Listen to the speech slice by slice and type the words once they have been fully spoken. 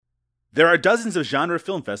There are dozens of genre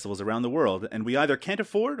film festivals around the world, and we either can't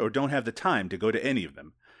afford or don't have the time to go to any of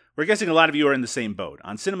them. We're guessing a lot of you are in the same boat.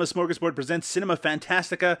 On Cinema Smorgasbord presents Cinema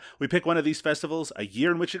Fantastica, we pick one of these festivals, a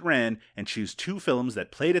year in which it ran, and choose two films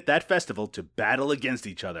that played at that festival to battle against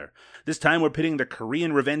each other. This time we're pitting the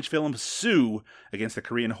Korean revenge film Sue against the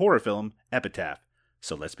Korean horror film Epitaph.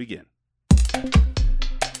 So let's begin.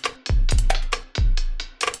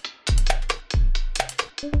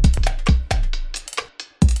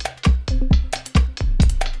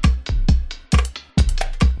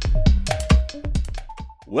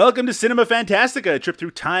 Welcome to Cinema Fantastica, a trip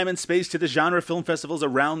through time and space to the genre film festivals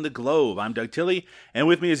around the globe. I'm Doug Tilley, and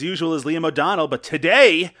with me as usual is Liam O'Donnell, but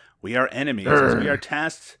today we are enemies as we are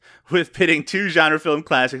tasked with pitting two genre film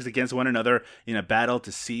classics against one another in a battle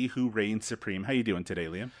to see who reigns supreme. How you doing today,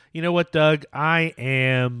 Liam? You know what, Doug? I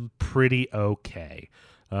am pretty okay.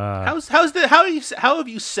 How have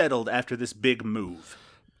you settled after this big move?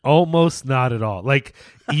 Almost not at all. Like,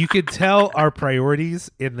 you could tell our priorities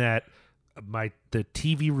in that the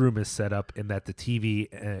TV room is set up in that the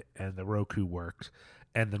TV and the Roku worked,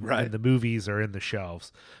 and the movies are in the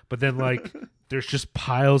shelves. But then, like, there's just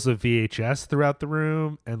piles of VHS throughout the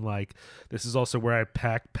room, and like this is also where I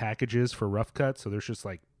pack packages for Rough Cut, so there's just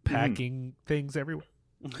like packing things everywhere.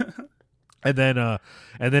 And then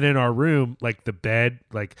in our room, like the bed,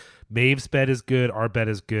 like Maeve's bed is good, our bed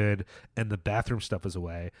is good, and the bathroom stuff is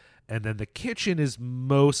away. And then the kitchen is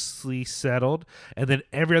mostly settled. And then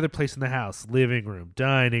every other place in the house, living room,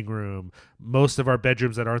 dining room, most of our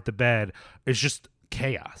bedrooms that aren't the bed, is just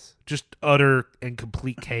chaos. Just utter and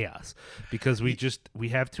complete chaos. Because we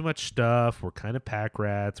have too much stuff. We're kind of pack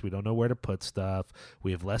rats. We don't know where to put stuff.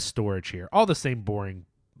 We have less storage here. All the same boring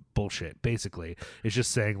bullshit, basically. It's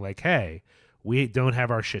just saying, like, hey, we don't have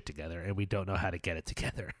our shit together and we don't know how to get it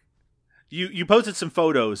together. You posted some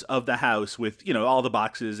photos of the house with, you know, all the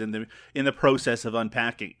boxes in the process of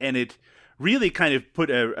unpacking, and it really kind of put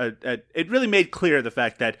it really made clear the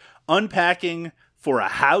fact that unpacking for a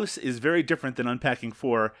house is very different than unpacking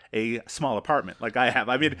for a small apartment like I have.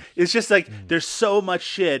 I mean, it's just like there's so much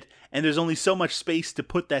shit and there's only so much space to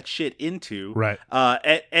put that shit into. Right.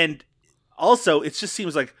 And also it just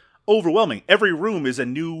seems like overwhelming. Every room is a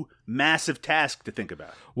new massive task to think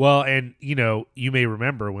about. Well, and you know, you may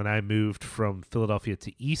remember when I moved from Philadelphia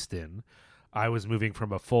to Easton, I was moving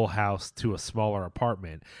from a full house to a smaller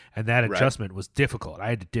apartment, and that adjustment was difficult.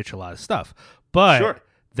 I had to ditch a lot of stuff. But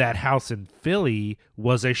that house in Philly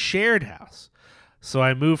was a shared house. So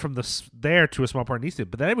I moved from there to a small part in Easton.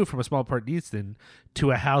 But then I moved from a small part in Easton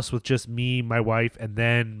to a house with just me, my wife, and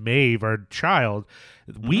then Maeve, our child.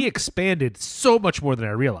 We expanded so much more than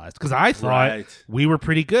I realized because I thought we were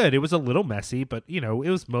pretty good. It was a little messy, but, you know,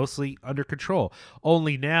 it was mostly under control.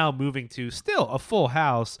 Only now moving to still a full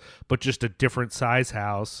house, but just a different size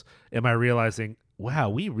house, am I realizing, wow,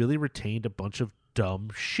 we really retained a bunch of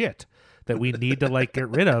dumb shit that we need to, like, get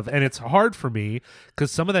rid of. And it's hard for me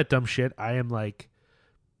because some of that dumb shit I am, like,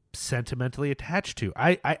 sentimentally attached to.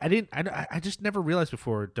 I just never realized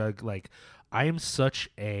before, Doug, like, I am such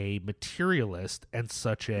a materialist and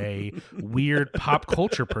such a weird pop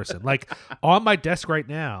culture person. Like, on my desk right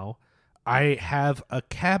now, I have a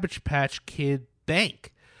Cabbage Patch Kid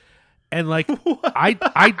bank. And, like,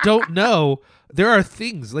 I don't know. There are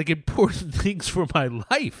things, like, important things for my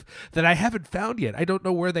life that I haven't found yet. I don't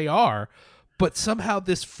know where they are. But somehow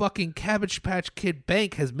this fucking Cabbage Patch Kid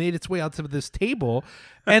bank has made its way onto this table.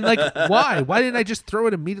 And, like, why? Why didn't I just throw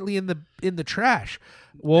it immediately in the trash?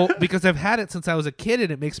 Well, because I've had it since I was a kid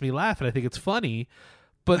and it makes me laugh and I think it's funny.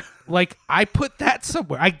 But, like, I put that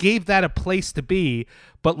somewhere. I gave that a place to be.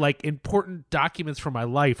 But, like, important documents from my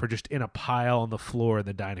life are just in a pile on the floor in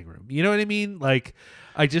the dining room. You know what I mean? Like,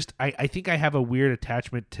 I think I have a weird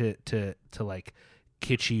attachment to like,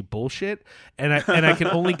 kitschy bullshit, and I can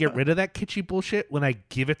only get rid of that kitschy bullshit when I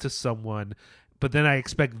give it to someone, but then I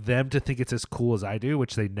expect them to think it's as cool as I do,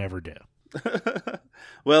 which they never do.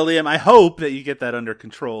 Well, Liam, I hope that you get that under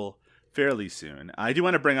control fairly soon. I do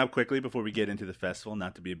want to bring up quickly before we get into the festival,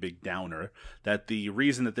 not to be a big downer, that the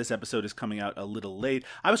reason that this episode is coming out a little late,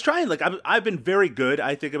 I was trying, like, I've been very good,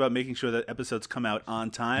 I think, about making sure that episodes come out on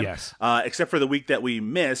time. Yes. Except for the week that we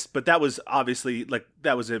missed, but that was obviously, like,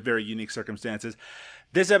 that was a very unique circumstances.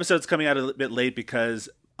 This episode's coming out a little bit late because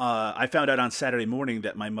I found out on Saturday morning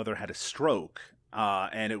that my mother had a stroke.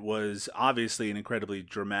 And it was obviously an incredibly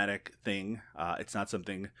dramatic thing. It's not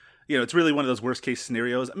something, you know, it's really one of those worst case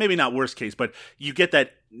scenarios. Maybe not worst case, but you get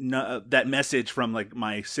that message from, like,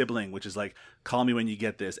 my sibling, which is like, call me when you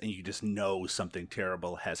get this, and you just know something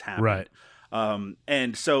terrible has happened. Right.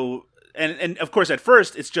 And so and of course, at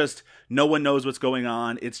first, it's just no one knows what's going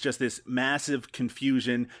on. It's just this massive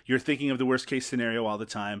confusion. You're thinking of the worst case scenario all the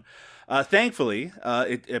time. Thankfully,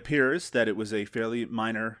 it appears that it was a fairly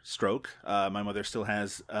minor stroke. My mother still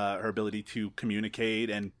has her ability to communicate,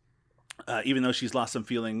 and even though she's lost some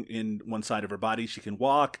feeling in one side of her body, she can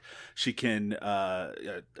walk. She can,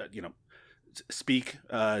 speak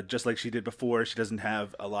just like she did before. She doesn't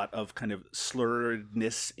have a lot of kind of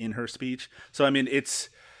slurredness in her speech. So, I mean, it's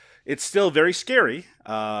still very scary.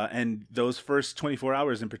 And those first 24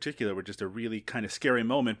 hours in particular were just a really kind of scary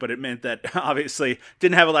moment, but it meant that obviously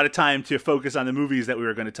didn't have a lot of time to focus on the movies that we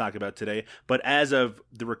were going to talk about today. But as of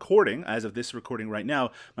this recording right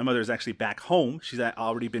now, my mother is actually back home. She's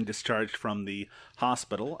already been discharged from the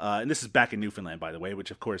hospital. And this is back in Newfoundland, by the way,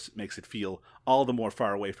 which of course makes it feel all the more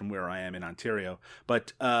far away from where I am in Ontario.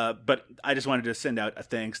 But I just wanted to send out a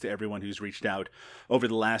thanks to everyone who's reached out over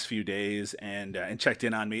the last few days and checked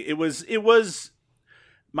in on me. It was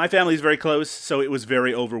my family is very close, so it was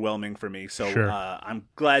very overwhelming for me. So sure. I'm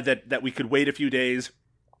glad that we could wait a few days,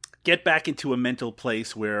 get back into a mental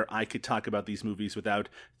place where I could talk about these movies without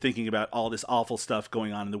thinking about all this awful stuff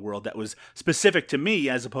going on in the world that was specific to me,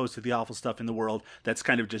 as opposed to the awful stuff in the world that's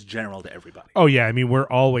kind of just general to everybody. Oh, yeah. I mean, we're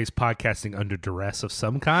always podcasting under duress of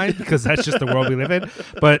some kind because that's just the world we live in.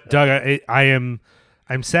 But, Doug, I'm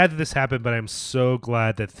sad that this happened, but I'm so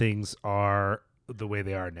glad that things are the way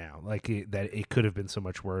they are now. Like that it could have been so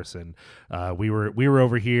much worse, and we were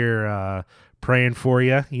over here praying for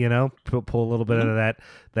you, pull a little bit of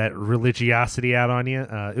that religiosity out on you.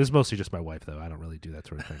 It was mostly just my wife, though. I don't really do that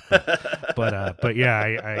sort of thing, but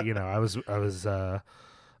yeah, I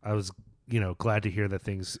was glad to hear that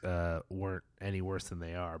things weren't any worse than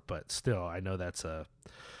they are, but still, I know that's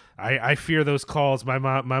I fear those calls. My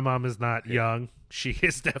mom is not young. She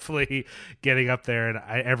is definitely getting up there, and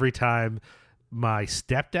every time my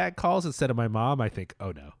stepdad calls instead of my mom, I think,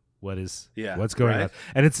 oh no, what's going on?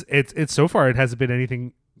 And it's so far it hasn't been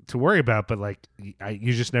anything to worry about, but like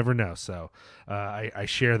you just never know. So I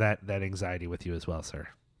share that anxiety with you as well, sir.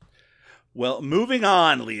 Well, moving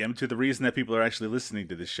on, Liam, to the reason that people are actually listening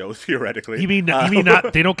to this show, theoretically. You mean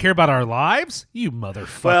not? They don't care about our lives, you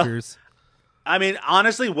motherfuckers. Well, I mean,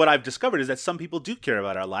 honestly, what I've discovered is that some people do care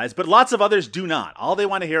about our lives, but lots of others do not. All they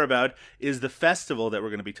want to hear about is the festival that we're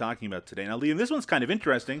going to be talking about today. Now, Liam, this one's kind of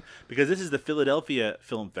interesting because this is the Philadelphia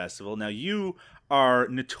Film Festival. Now, you are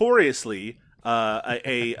notoriously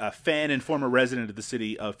a fan and former resident of the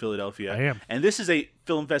city of Philadelphia. I am. And this is a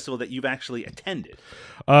film festival that you've actually attended.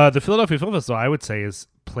 The Philadelphia Film Festival, I would say, has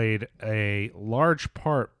played a large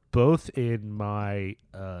part both in my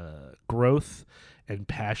growth and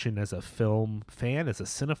passion as a film fan, as a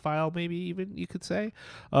cinephile, maybe even you could say,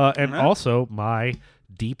 and also my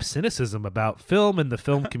deep cynicism about film and the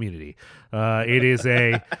film community. It is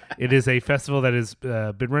a festival that has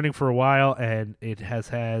been running for a while, and it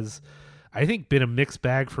has I think been a mixed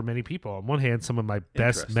bag for many people. On one hand, some of my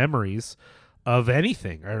best memories of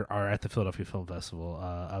anything are at the Philadelphia Film Festival,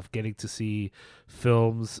 of getting to see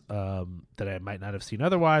films that I might not have seen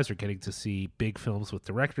otherwise, or getting to see big films with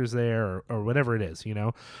directors there, or whatever it is,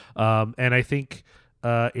 and I think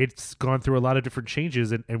it's gone through a lot of different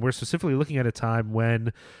changes, and we're specifically looking at a time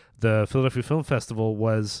when the Philadelphia Film Festival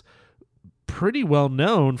was pretty well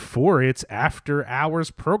known for its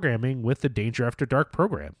after-hours programming with the Danger After Dark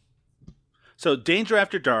program. So Danger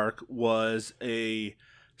After Dark was a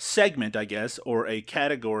segment, I guess, or a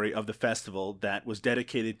category of the festival that was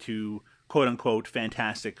dedicated to quote unquote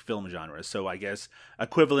fantastic film genres. So I guess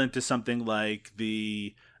equivalent to something like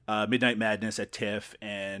the Midnight Madness at TIFF,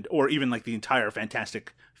 or even like the entire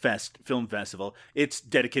Fantastic Fest film festival. It's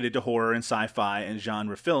dedicated to horror and sci-fi and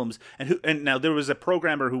genre films. And now there was a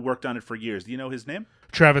programmer who worked on it for years. Do you know his name?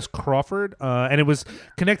 Travis Crawford, and it was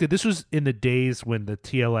connected. This was in the days when the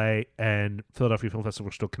TLA and Philadelphia Film Festival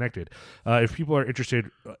were still connected. If people are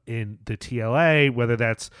interested in the TLA, whether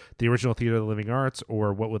that's the original Theater of the Living Arts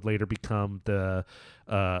or what would later become the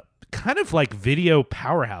kind of like video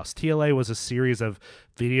powerhouse. TLA was a series of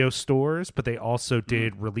video stores, but they also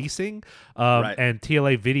did releasing. And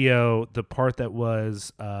TLA Video, the part that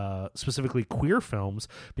was specifically queer films,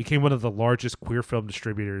 became one of the largest queer film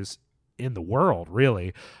distributors in the world,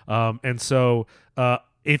 really. And so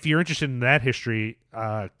if you're interested in that history,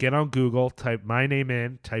 get on Google, type my name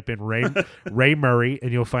in, type in Ray Murray,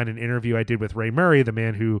 and you'll find an interview I did with Ray Murray, the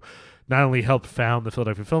man who not only helped found the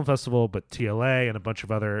Philadelphia Film Festival, but TLA and a bunch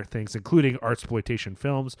of other things, including Artsploitation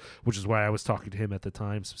Films, which is why I was talking to him at the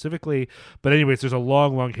time specifically. But anyways, there's a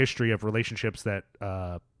long, long history of relationships that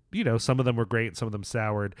some of them were great and some of them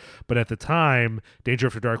soured. But at the time, Danger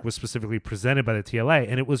After Dark was specifically presented by the TLA,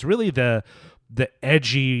 and it was really the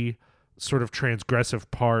edgy sort of transgressive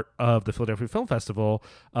part of the Philadelphia Film Festival.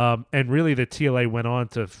 And really the TLA went on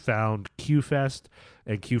to found Q-Fest,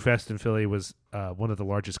 and Q-Fest in Philly was one of the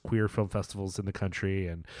largest queer film festivals in the country.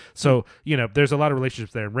 And so, there's a lot of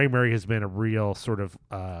relationships there. And Ray Murray has been a real sort of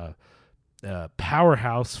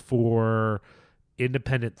powerhouse for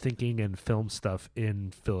independent thinking and film stuff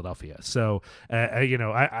in Philadelphia. So,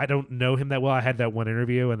 I don't know him that well. I had that one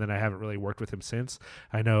interview, and then I haven't really worked with him since.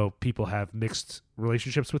 I know people have mixed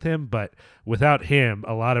relationships with him, but without him,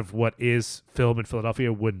 a lot of what is film in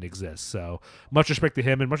Philadelphia wouldn't exist. So much respect to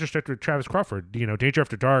him, and much respect to Travis Crawford. Danger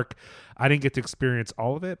After Dark, I didn't get to experience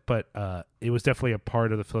all of it, but it was definitely a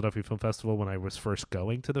part of the Philadelphia Film Festival when I was first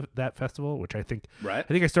going to that festival, which I think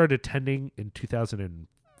I started attending in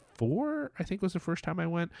 2004, I think was the first time I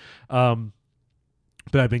went.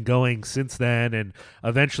 But I've been going since then, and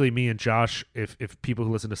eventually me and Josh, if people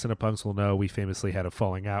who listen to Cinepunks will know, we famously had a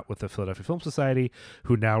falling out with the Philadelphia Film Society,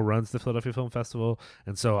 who now runs the Philadelphia Film Festival,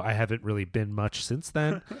 and so I haven't really been much since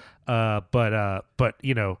then. But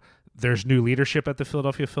there's new leadership at the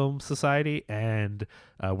Philadelphia Film Society, and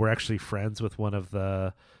we're actually friends with one of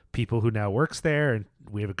the people who now works there, and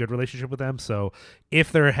we have a good relationship with them. So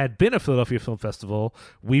if there had been a Philadelphia Film Festival,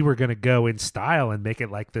 we were going to go in style and make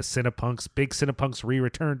it like the big Cinepunks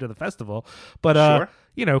re-return to the festival. But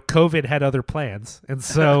COVID had other plans, and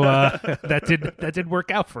so that didn't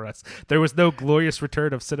work out for us. There was no glorious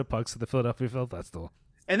return of Cinepunks to the Philadelphia Film Festival.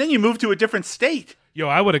 And then you moved to a different state. Yo,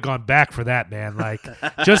 I would have gone back for that, man. Like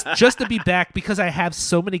just to be back, because I have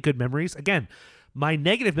so many good memories. Again, my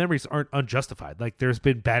negative memories aren't unjustified. Like, there's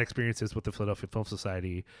been bad experiences with the Philadelphia Film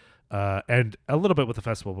Society, and a little bit with the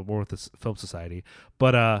festival, but more with the Film Society.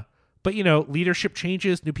 But leadership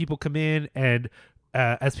changes, new people come in, and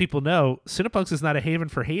as people know, Cinepunks is not a haven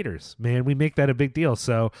for haters. Man, we make that a big deal.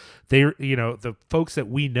 So the folks that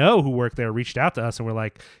we know who work there reached out to us and were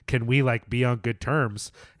like, "Can we be on good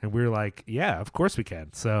terms?" And we were like, "Yeah, of course we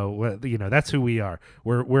can." So that's who we are.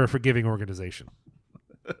 We're a forgiving organization.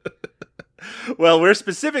 Well, we're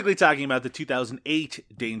specifically talking about the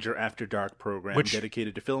 2008 Danger After Dark program,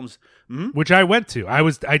 dedicated to films. Which I went to. I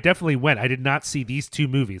definitely went. I did not see these two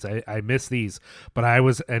movies. I missed these, but I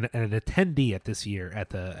was an attendee at this year at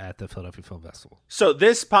the Philadelphia Film Festival. So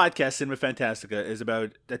this podcast, Cinema Fantastica, is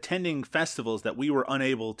about attending festivals that we were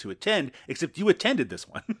unable to attend, except you attended this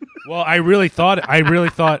one. Well, I really thought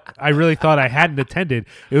I hadn't attended.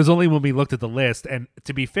 It was only when we looked at the list, and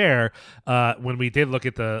to be fair, when we did look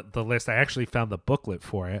at the list, I actually found the booklet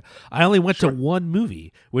for it. I only went to one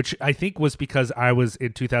movie, which I think was because I was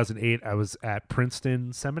in 2008. I was at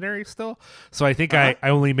Princeton Seminary still, so I think I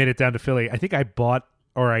only made it down to Philly. I think I bought,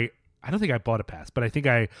 I don't think I bought a pass, but I think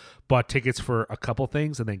I bought tickets for a couple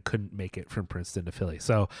things and then couldn't make it from Princeton to Philly.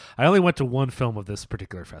 So I only went to one film of this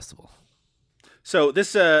particular festival. So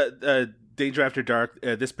this Danger After Dark,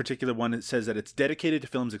 this particular one, it says that it's dedicated to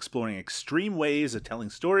films exploring extreme ways of telling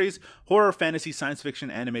stories, horror, fantasy, science fiction,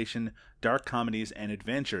 animation, dark comedies, and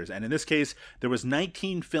adventures. And in this case, there was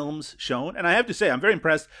 19 films shown. And I have to say, I'm very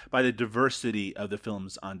impressed by the diversity of the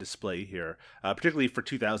films on display here, particularly for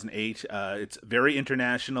 2008. It's very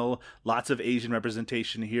international, lots of Asian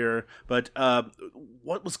representation here. But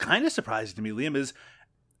what was kind of surprising to me, Liam, is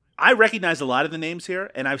I recognize a lot of the names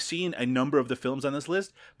here, and I've seen a number of the films on this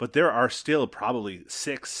list, but there are still probably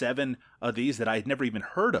 6, 7 of these that I had never even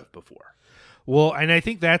heard of before. Well, and I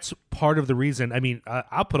think that's part of the reason. I mean,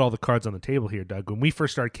 I'll put all the cards on the table here, Doug. When we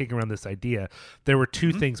first started kicking around this idea, there were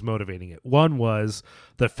two things motivating it. One was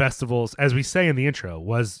the festivals, as we say in the intro,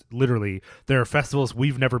 was literally there are festivals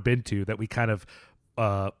we've never been to that we kind of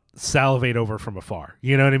salivate over from afar.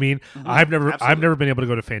 You know what I mean? I've never been able to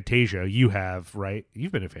go to Fantasia. You have, right?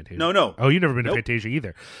 You've been to Fantasia. No. Oh, you've never been to Fantasia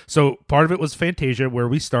either. So part of it was Fantasia, where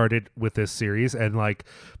we started with this series, and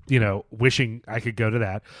wishing I could go to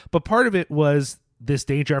that. But part of it was this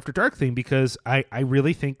Danger After Dark thing, because I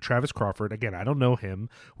really think Travis Crawford, again, I don't know him,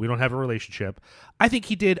 we don't have a relationship, I think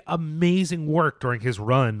he did amazing work during his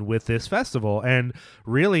run with this festival. And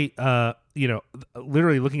really,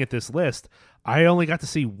 literally looking at this list, I only got to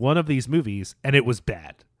see one of these movies, and it was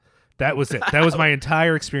bad. That was it. That was my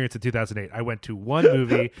entire experience in 2008. I went to one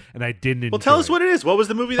movie, and I didn't enjoy it. Well, tell us what it is. What was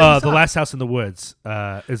the movie that you saw? The Last House in the Woods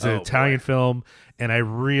is an Italian film, and I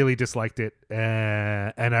really disliked it,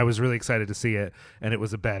 and I was really excited to see it, and it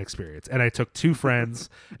was a bad experience. And I took 2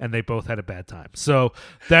 friends, and they both had a bad time. So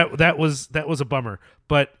that was a bummer.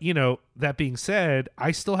 But, that being said,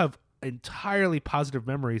 I still have entirely positive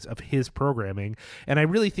memories of his programming, and I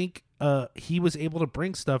really think he was able to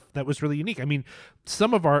bring stuff that was really unique. I mean,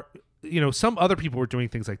 some of our some other people were doing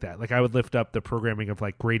things like that. Like I would lift up the programming of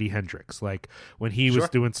like Grady Hendrix, like when he was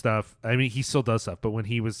doing stuff. I mean, he still does stuff, but when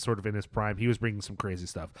he was sort of in his prime, he was bringing some crazy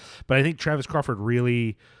stuff. But I think Travis Crawford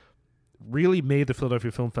really made the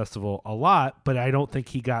Philadelphia Film Festival a lot, but I don't think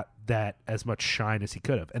he got that as much shine as he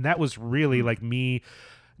could have. And that was really like me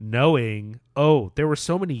knowing, there were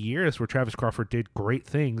so many years where Travis Crawford did great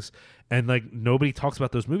things, and like nobody talks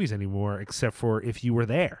about those movies anymore except for if you were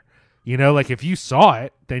there. Like if you saw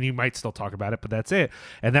it, then you might still talk about it, but that's it.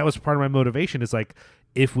 And that was part of my motivation, is like,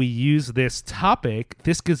 if we use this topic,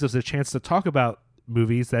 this gives us a chance to talk about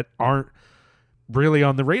movies that aren't really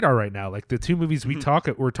on the radar right now. Like the two movies we're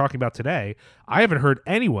talking about today, I haven't heard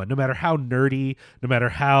anyone, no matter how nerdy, no matter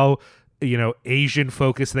how Asian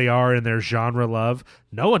focused they are in their genre love,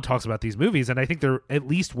 no one talks about these movies, and I think they're at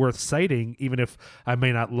least worth citing, even if I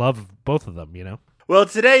may not love both of them. Well,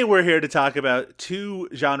 today we're here to talk about two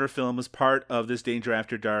genre films, part of this Danger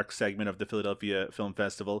After Dark segment of the Philadelphia Film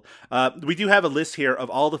Festival. We do have a list here of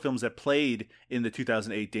all the films that played in the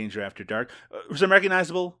 2008 Danger After Dark. Some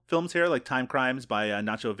recognizable films here, like Time Crimes by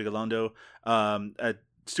Nacho Vigalondo,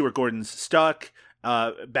 Stuart Gordon's Stuck,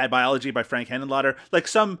 Bad Biology by Frank Henenlotter, like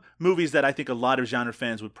some movies that I think a lot of genre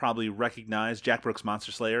fans would probably recognize. Jack Brooks'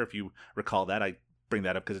 Monster Slayer, if you recall that. I bring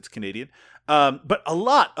that up because it's Canadian. But a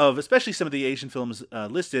lot of, especially some of the Asian films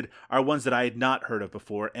listed, are ones that I had not heard of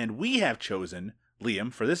before. And we have chosen,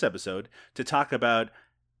 Liam, for this episode, to talk about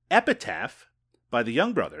Epitaph by the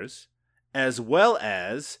Young Brothers, as well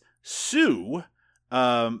as Sue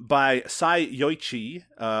by Tsai Yoi-chi,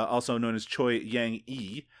 also known as Choi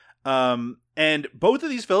Yang-e. And both of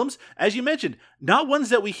these films, as you mentioned, not ones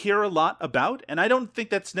that we hear a lot about, and I don't think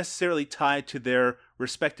that's necessarily tied to their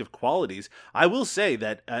respective qualities. I will say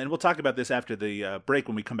that, and we'll talk about this after the break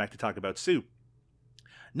when we come back to talk about Sue,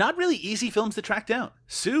 not really easy films to track down.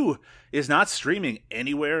 Sue is not streaming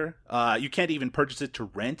anywhere. You can't even purchase it to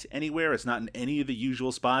rent anywhere. It's not in any of the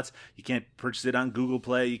usual spots. You can't purchase it on Google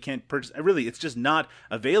Play. You can't purchase really, it's just not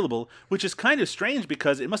available, which is kind of strange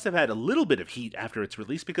because it must have had a little bit of heat after its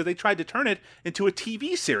release because they tried to turn it into a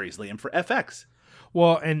TV series, Liam, for FX.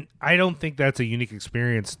 Well, and I don't think that's a unique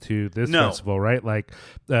experience to this festival, right? Like,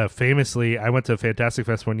 famously, I went to Fantastic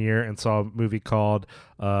Fest one year and saw a movie called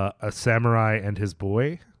A Samurai and His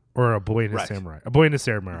Boy, or A Boy and His Samurai. A Boy and His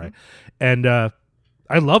Samurai. Mm-hmm. And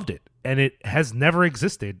I loved it. And it has never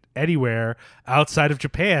existed anywhere outside of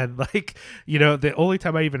Japan. Like, the only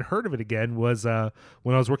time I even heard of it again was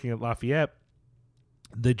when I was working at Lafayette.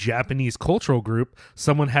 The Japanese cultural group,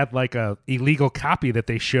 someone had like a illegal copy that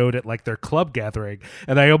they showed at like their club gathering,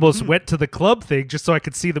 and I almost went to the club thing just so I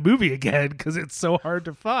could see the movie again because it's so hard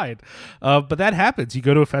to find. But that happens. You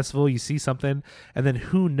go to a festival, you see something, and then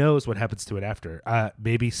who knows what happens to it after.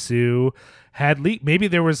 Maybe Sue had maybe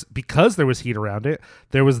there was, because there was heat around it,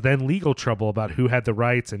 there was then legal trouble about who had the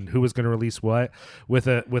rights and who was going to release what. With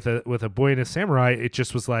a Boy and a Samurai, it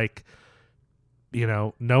just was like,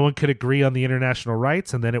 no one could agree on the international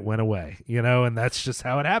rights, and then it went away, and that's just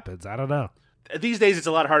how it happens. I don't know. These days, it's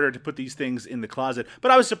a lot harder to put these things in the closet,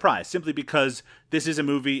 but I was surprised simply because this is a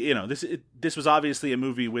movie, this was obviously a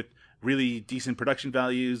movie with really decent production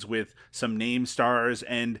values, with some name stars,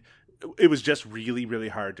 and it was just really, really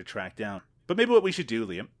hard to track down. But maybe what we should do,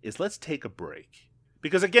 Liam, is let's take a break.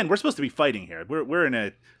 Because, again, we're supposed to be fighting here. We're in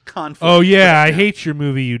a conflict. Oh, yeah, I hate your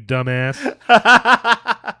movie, you dumbass.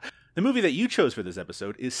 The movie that you chose for this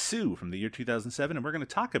episode is Sue from the year 2007, and we're going to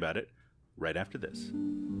talk about it right after this.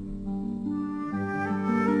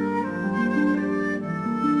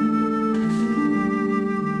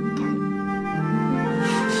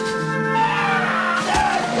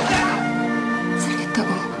 살겠다고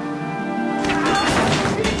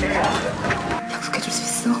약속해줄 수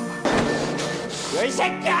있어? 야, 이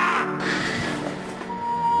새끼야!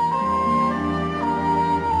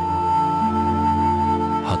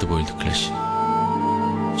 하드보일드 클래식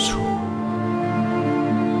수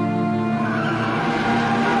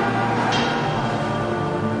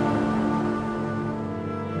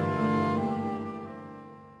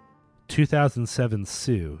 2007's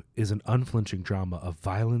Sue is an unflinching drama of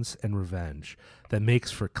violence and revenge that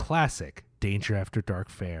makes for classic Danger After Dark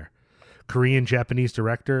fare. Korean-Japanese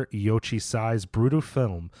director Yoichi Tsai's brutal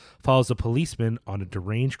film follows a policeman on a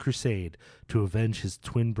deranged crusade to avenge his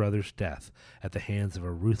twin brother's death at the hands of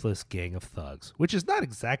a ruthless gang of thugs, which is not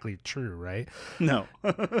exactly true, right? No.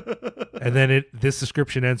 And then this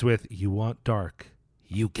description ends with, "You want dark,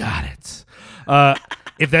 you got it."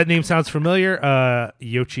 If that name sounds familiar,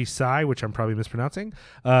 Yoichi Tsai, which I'm probably mispronouncing.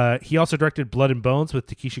 He also directed Blood and Bones with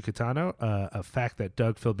Takeshi Kitano, a fact that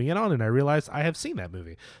Doug filled me in on, and I realized I have seen that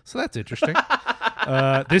movie. So that's interesting.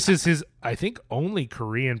 This is his, I think, only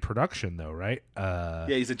Korean production, though, right? Yeah,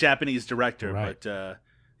 he's a Japanese director, right. but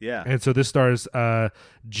yeah. And so this stars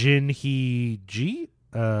Jin Hee-ji,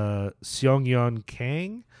 Seong-yeon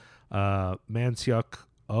Kang, Man Seok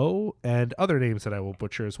Oh, and other names that I will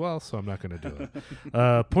butcher as well, so I'm not going to do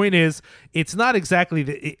it. Point is, it's not exactly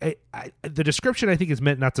the description. I think is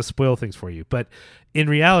meant not to spoil things for you, but in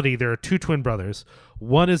reality, there are two twin brothers.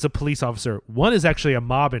 One is a police officer. One is actually a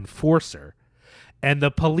mob enforcer, and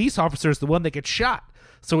the police officer is the one that gets shot.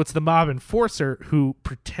 So it's the mob enforcer who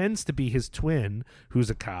pretends to be his twin, who's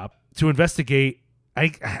a cop, to investigate.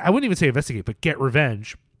 I wouldn't even say investigate, but get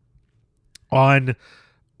revenge on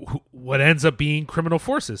what ends up being criminal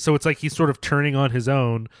forces. So it's like he's sort of turning on his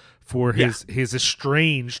own for his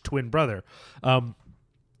estranged twin brother. And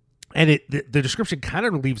the description kind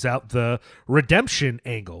of leaves out the redemption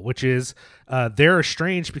angle, which is they're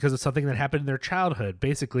estranged because of something that happened in their childhood.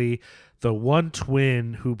 Basically, the one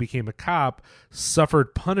twin who became a cop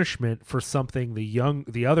suffered punishment for something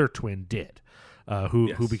the other twin did,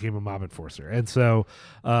 who became a mob enforcer. And so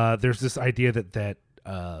there's this idea that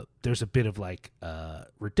there's a bit of like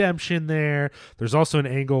redemption there. There's also an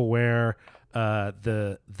angle where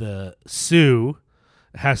the Sue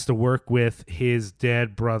has to work with his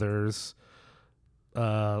dead brother's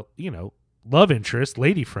love interest,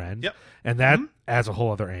 lady friend. Yep. And that adds a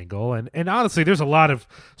whole other angle. And honestly, there's a lot of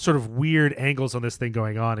sort of weird angles on this thing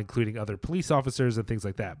going on, including other police officers and things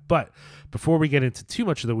like that. But before we get into too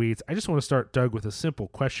much of the weeds, I just want to start, Doug, with a simple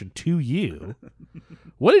question to you.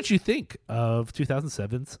 What did you think of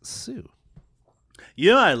 2007's Sue?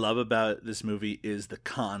 You know what I love about this movie is the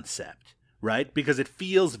concept, right? Because it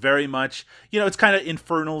feels very much, it's kind of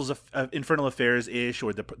Infernal Affairs-ish,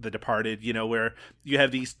 or the Departed, where you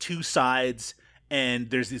have these two sides and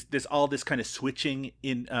there's this kind of switching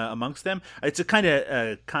in amongst them. It's a kind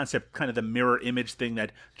of concept, kind of the mirror image thing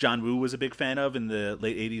that John Woo was a big fan of in the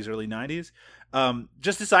late 80s, early 90s.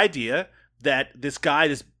 Just this idea that this guy,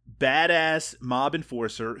 this badass mob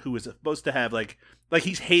enforcer who is supposed to have like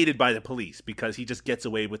he's hated by the police because he just gets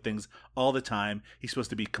away with things all the time. He's supposed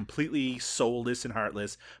to be completely soulless and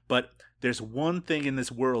heartless, but there's one thing in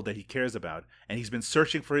this world that he cares about, and he's been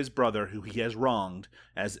searching for his brother who he has wronged,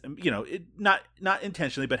 as not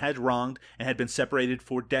intentionally, but had wronged and had been separated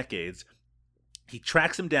for decades. He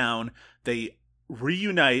tracks him down, they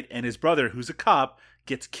reunite, and his brother, who's a cop,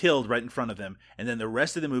 gets killed right in front of them. And then the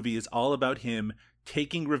rest of the movie is all about him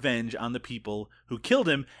taking revenge on the people who killed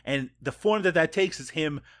him, and the form that takes is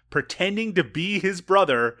him pretending to be his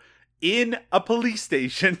brother in a police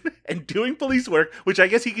station and doing police work, which I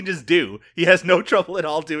guess he can just do. He has no trouble at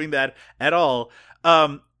all doing that at all.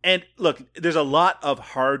 And look, there's a lot of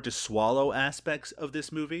hard to swallow aspects of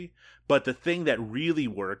this movie, but the thing that really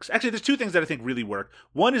works, actually there's two things that I think really work.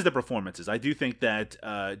 One is the performances. I do think that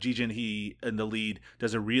Ji Jin Hee in the lead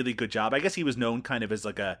does a really good job. I guess he was known kind of as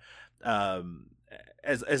like a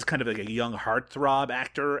as kind of like a young heartthrob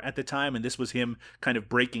actor at the time, and this was him kind of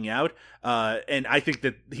breaking out. And I think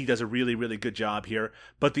that he does a really, really good job here.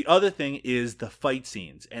 But the other thing is the fight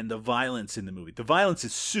scenes and the violence in the movie. The violence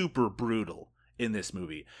is super brutal in this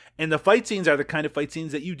movie. And the fight scenes are the kind of fight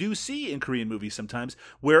scenes that you do see in Korean movies sometimes,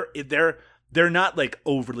 where they're not like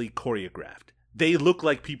overly choreographed. They look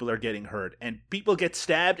like people are getting hurt, and people get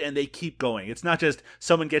stabbed and they keep going. It's not just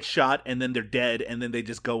someone gets shot and then they're dead and then they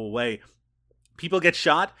just go away. People get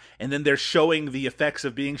shot and then they're showing the effects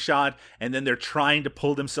of being shot, and then they're trying to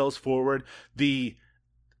pull themselves forward. The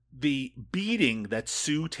beating that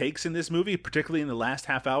Sue takes in this movie, particularly in the last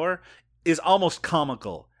half hour, is almost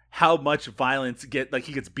comical. How much violence he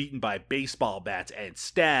gets beaten by baseball bats and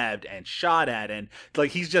stabbed and shot at, and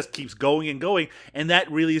like he just keeps going and going. And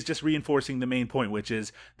that really is just reinforcing the main point, which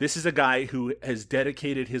is this is a guy who has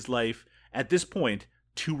dedicated his life at this point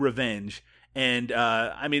to revenge. And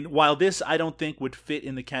I mean, while this I don't think would fit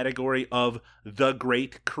in the category of the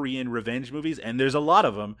great Korean revenge movies, and there's a lot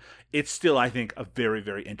of them, it's still, I think, a very,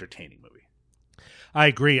 very entertaining movie. I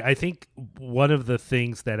agree. I think one of the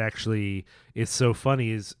things that actually is so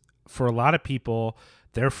funny is for a lot of people,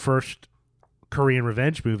 their first Korean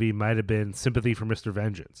revenge movie might have been Sympathy for Mr.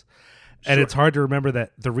 Vengeance. And It's hard to remember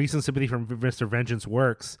that the reason Sympathy for Mr. Vengeance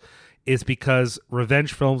works is because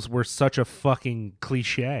revenge films were such a fucking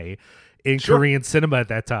cliche in Korean cinema at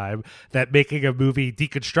that time, that making a movie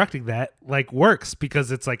deconstructing that like works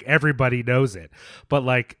because it's like everybody knows it. But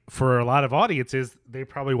like for a lot of audiences, they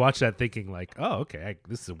probably watch that thinking like, oh, okay,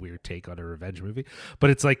 this is a weird take on a revenge movie.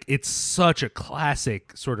 But it's like, it's such a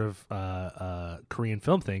classic sort of Korean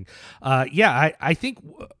film thing. I think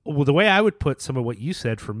the way I would put some of what you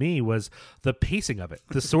said for me was the pacing of it.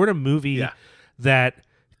 The sort of movie that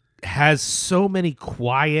has so many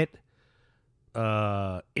quiet,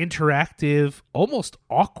 interactive, almost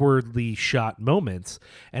awkwardly shot moments,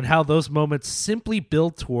 and how those moments simply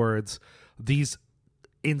build towards these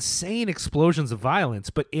insane explosions of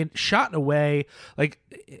violence, but shot in a way like,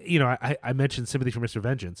 I mentioned Sympathy for Mr.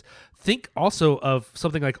 Vengeance. Think also of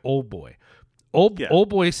something like Old Boy. Old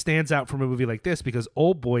Boy stands out from a movie like this because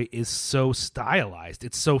Old Boy is so stylized.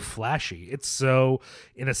 It's so flashy. It's so,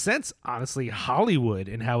 in a sense, honestly, Hollywood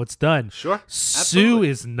in how it's done. Sure. Sue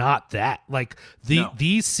is not that. Like,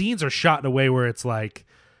 these scenes are shot in a way where it's like,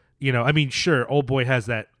 sure, Old Boy has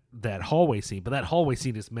that hallway scene, but that hallway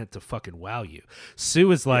scene is meant to fucking wow you.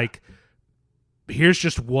 Sue is like, here's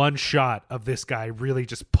just one shot of this guy really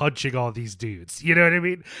just punching all these dudes. You know what I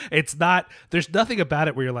mean? It's not, there's nothing about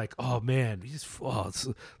it where you're like, oh man, look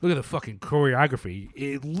at the fucking choreography.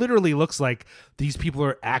 It literally looks like these people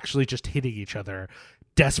are actually just hitting each other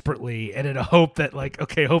desperately and in a hope that, like,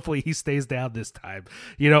 okay, hopefully he stays down this time,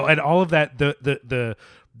 and all of that, the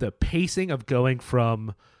pacing of going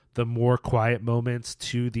from the more quiet moments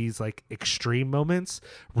to these like extreme moments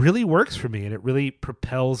really works for me, and it really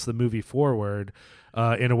propels the movie forward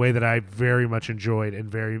in a way that I very much enjoyed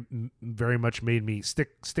and very, very much made me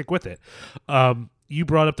stick with it. You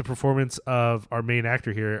brought up the performance of our main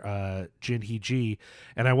actor here, Jin Hee-ji,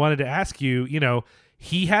 and I wanted to ask you,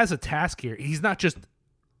 he has a task here. He's not just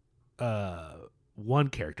one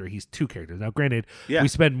character, he's two characters. Now, granted, we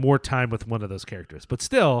spend more time with one of those characters, but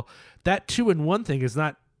still, that 2-in-1 thing is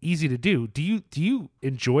not easy to do. Do you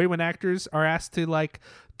enjoy when actors are asked to like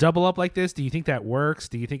double up like this? Do you think that works?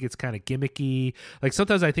 Do you think it's kind of gimmicky? Like,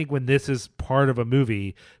 sometimes I think when this is part of a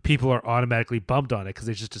movie, people are automatically bummed on it because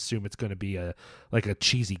they just assume it's going to be a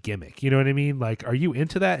cheesy gimmick. You know what I mean? Like, are you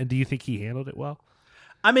into that? And do you think he handled it well?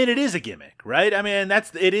 I mean, it is a gimmick, right? I mean,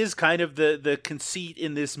 it is kind of the conceit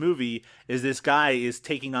in this movie is this guy is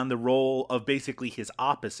taking on the role of basically his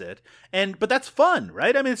opposite. but that's fun,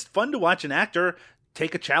 right? I mean, it's fun to watch an actor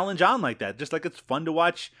take a challenge on like that, just like it's fun to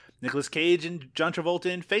watch Nicolas Cage and John Travolta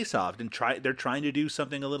in Face Off, and they're trying to do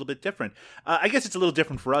something a little bit different. I guess it's a little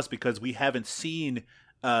different for us because we haven't seen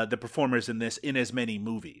the performers in this in as many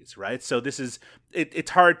movies, right? So this is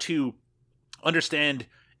it's hard to understand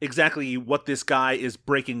exactly what this guy is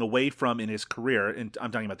breaking away from in his career, and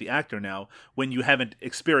I'm talking about the actor now, when you haven't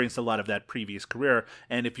experienced a lot of that previous career.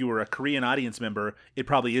 And if you were a Korean audience member, it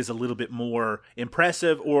probably is a little bit more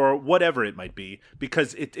impressive or whatever it might be,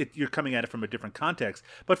 because you're coming at it from a different context.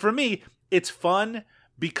 But for me, it's fun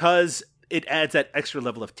because it adds that extra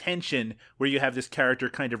level of tension where you have this character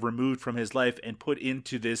kind of removed from his life and put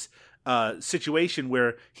into this situation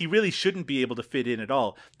where he really shouldn't be able to fit in at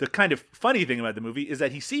all. The kind of funny thing about the movie is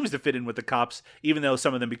that he seems to fit in with the cops, even though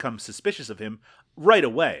some of them become suspicious of him right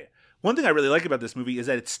away. One thing I really like about this movie is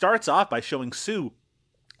that it starts off by showing Sue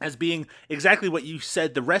as being exactly what you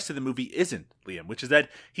said the rest of the movie isn't, Liam, which is that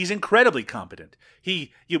he's incredibly competent.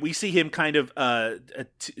 We see him kind of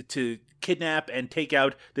to kidnap and take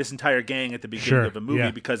out this entire gang at the beginning of a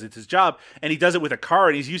movie because it's his job, and he does it with a car,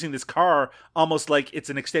 and he's using this car almost like it's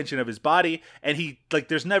an extension of his body, and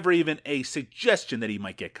there's never even a suggestion that he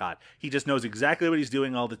might get caught. He just knows exactly what he's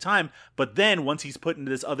doing all the time. But then once he's put into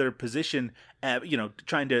this other position,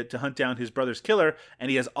 trying to hunt down his brother's killer, and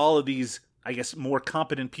he has all of these, I guess, more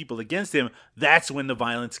competent people against him, that's when the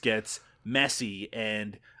violence gets messy.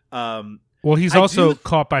 And well, he's also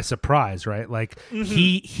caught by surprise, right? Like,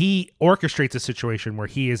 he orchestrates a situation where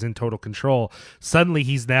he is in total control. Suddenly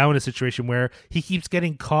he's now in a situation where he keeps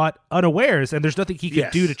getting caught unawares, and there's nothing he can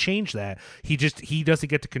do to change that. He doesn't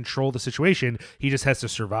get to control the situation. He just has to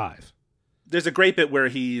survive. There's a great bit where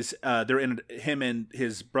him and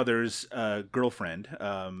his brother's girlfriend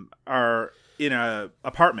are in a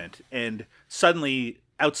apartment, and suddenly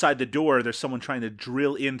outside the door there's someone trying to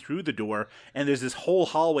drill in through the door, and there's this whole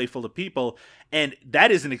hallway full of people, and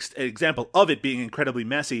that is an example of it being incredibly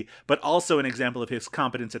messy, but also an example of his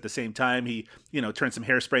competence at the same time. He turns some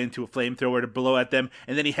hairspray into a flamethrower to blow at them,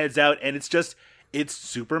 and then he heads out, and it's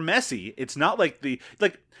super messy. It's not like the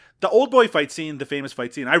Old Boy fight scene, the famous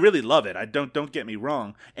fight scene. I really love it. Don't get me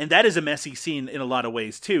wrong. And that is a messy scene in a lot of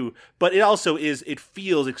ways too. But it also it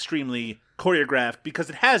feels extremely choreographed because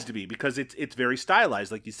it has to be, because it's very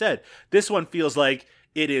stylized, like you said. This one feels like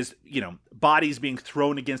it is, bodies being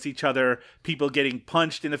thrown against each other, people getting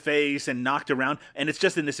punched in the face and knocked around, and it's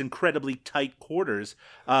just in this incredibly tight quarters.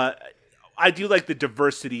 I do like the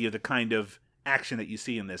diversity of the kind of action that you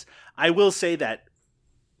see in this. I will say that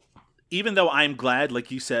even though I'm glad, like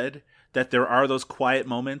you said, that there are those quiet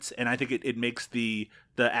moments, and I think it makes the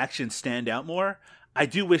action stand out more, I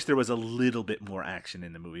do wish there was a little bit more action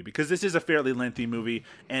in the movie, because this is a fairly lengthy movie,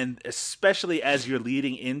 and especially as you're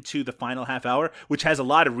leading into the final half hour, which has a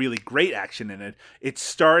lot of really great action in it, it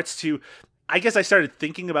starts to... I guess I started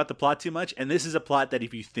thinking about the plot too much, and this is a plot that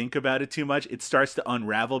if you think about it too much, it starts to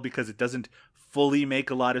unravel because it doesn't fully make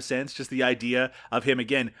a lot of sense. Just the idea of him,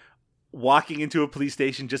 again, walking into a police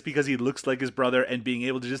station just because he looks like his brother and being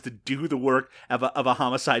able to just to do the work of a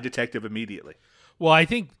homicide detective immediately. Well, I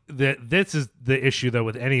think that this is the issue, though,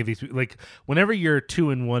 with any of these. Like, whenever you're a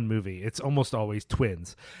 2-in-1 movie, it's almost always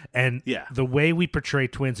twins. And the way we portray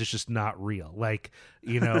twins is just not real. Like,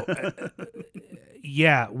 you know,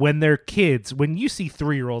 when they're kids, when you see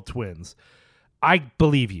 3-year-old twins, I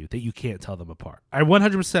believe you that you can't tell them apart. I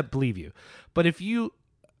 100% believe you. But if you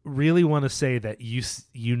really want to say that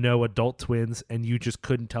you know adult twins and you just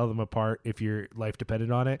couldn't tell them apart if your life depended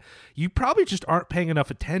on it, you probably just aren't paying enough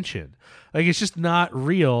attention. Like, it's just not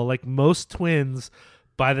real. Like, most twins,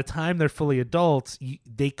 by the time they're fully adults,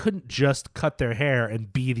 they couldn't just cut their hair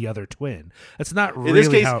and be the other twin. That's not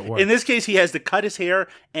really how it works. In this case, he has to cut his hair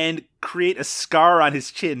and create a scar on his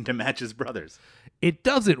chin to match his brother's. It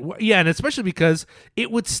doesn't. Yeah, and especially because it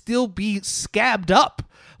would still be scabbed up.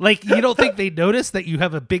 Like, you don't think they notice that you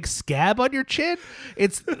have a big scab on your chin?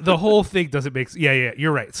 It's the whole thing doesn't make... Yeah,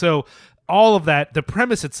 you're right. So all of that, the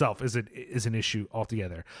premise itself is an issue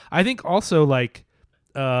altogether. I think also, like,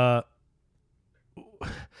 it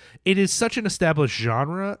is such an established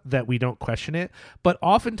genre that we don't question it, but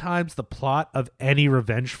oftentimes the plot of any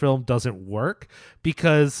revenge film doesn't work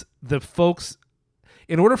because the folks...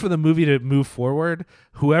 In order for the movie to move forward,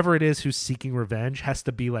 whoever it is who's seeking revenge has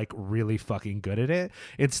to be, like, really fucking good at it.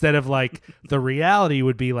 Instead of, like, the reality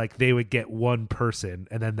would be, like, they would get one person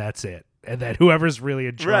and then that's it. And then whoever's really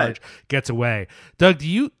in charge gets away. Doug,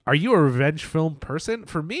 are you a revenge film person?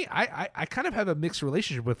 For me, I kind of have a mixed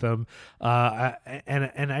relationship with them.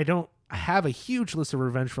 And I don't have a huge list of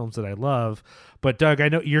revenge films that I love. But, Doug, I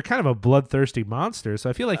know you're kind of a bloodthirsty monster, so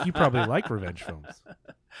I feel like you probably like revenge films.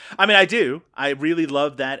 I mean, I do. I really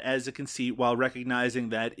love that as a conceit, while recognizing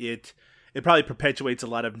that it probably perpetuates a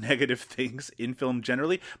lot of negative things in film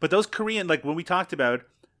generally. But those Korean, like when we talked about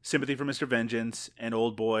Sympathy for Mr. Vengeance and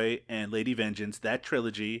Old Boy and Lady Vengeance, that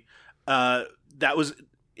trilogy, that was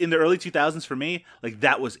in the early 2000s for me. Like,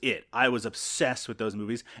 that was it. I was obsessed with those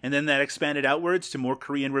movies. And then that expanded outwards to more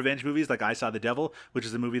Korean revenge movies like I Saw the Devil, which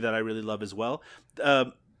is a movie that I really love as well.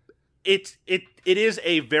 It is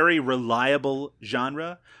a very reliable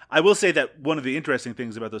genre. I will say that one of the interesting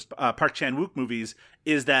things about those Park Chan-wook movies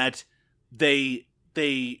is that they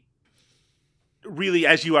really,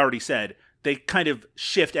 as you already said, they kind of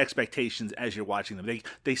shift expectations as you're watching them.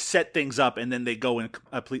 They set things up and then they go in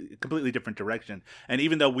a completely different direction. And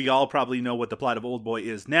even though we all probably know what the plot of Old Boy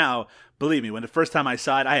is now, believe me, when the first time I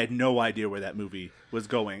saw it, I had no idea where that movie was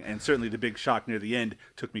going. And certainly the big shock near the end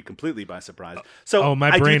took me completely by surprise. So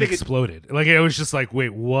my brain exploded. Like, it was just like,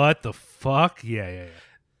 wait, what the fuck? Yeah.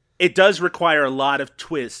 It does require a lot of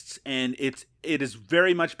twists, and it is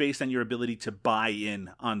very much based on your ability to buy in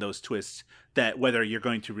on those twists, that whether you're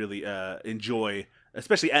going to really enjoy,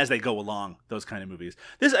 especially as they go along, those kind of movies.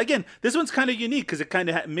 This one's kind of unique because it kind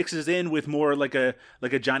of mixes in with more like a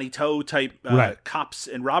Johnny To type cops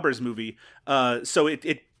and robbers movie. So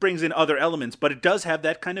it brings in other elements, but it does have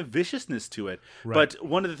that kind of viciousness to it. Right. But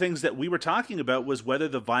one of the things that we were talking about was whether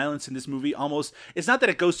the violence in this movie it's not that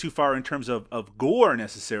it goes too far in terms of gore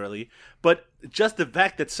necessarily, but just the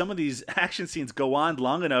fact that some of these action scenes go on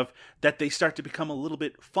long enough that they start to become a little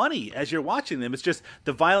bit funny as you're watching them. It's just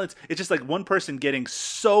the violence. It's just like one person getting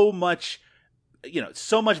so much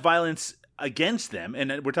violence against them,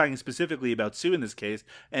 and we're talking specifically about Sue in this case,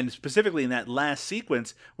 and specifically in that last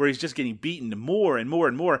sequence where he's just getting beaten more and more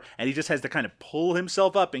and more, and he just has to kind of pull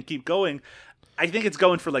himself up and keep going. I think it's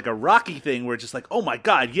going for like a Rocky thing where it's just like, oh my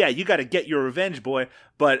God, yeah, you got to get your revenge, boy.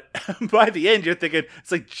 But by the end, you're thinking,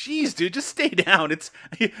 it's like, geez, dude, just stay down.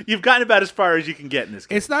 You've gotten about as far as you can get in this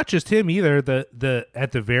game. It's not just him either. The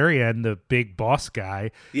at the very end, the big boss guy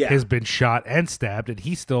has been shot and stabbed, and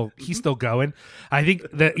he's still going. I think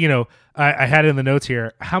that, I had in the notes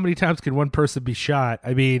here, how many times can one person be shot?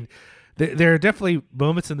 I mean, there are definitely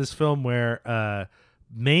moments in this film where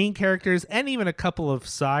main characters and even a couple of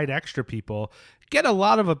side extra people get a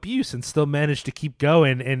lot of abuse and still manage to keep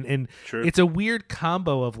going, and it's a weird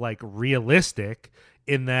combo of like realistic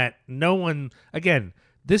in that no one, again,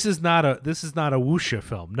 this is not a wuxia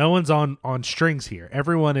film. No one's on strings here.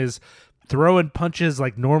 Everyone is throwing punches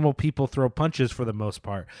like normal people throw punches for the most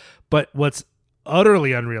part. But what's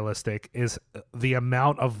utterly unrealistic is the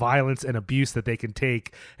amount of violence and abuse that they can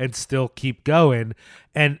take and still keep going.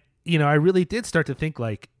 And I really did start to think,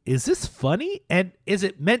 like, is this funny? And is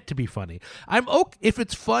it meant to be funny? I'm okay. If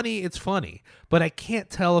it's funny, it's funny. But I can't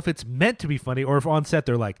tell if it's meant to be funny or if on set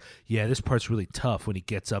they're like, yeah, this part's really tough when he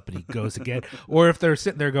gets up and he goes again. Or if they're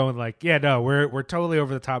sitting there going like, yeah, no, we're totally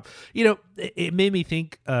over the top. You know, it made me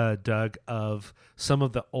think, Doug, of some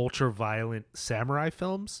of the ultra-violent samurai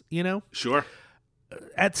films, you know? Sure.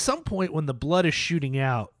 At some point when the blood is shooting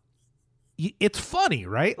out, it's funny,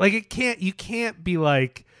 right? Like you can't be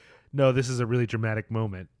like, no, this is a really dramatic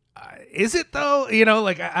moment. Is it though? You know,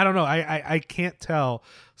 like I don't know. I can't tell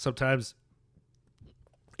sometimes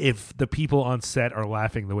if the people on set are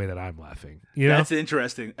laughing the way that I'm laughing. You know? That's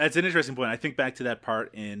interesting. That's an interesting point. I think back to that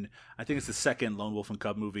part in, I think it's the second Lone Wolf and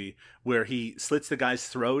Cub movie where he slits the guy's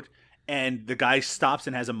throat and the guy stops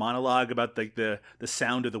and has a monologue about like the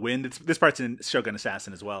sound of the wind. This part's in Shogun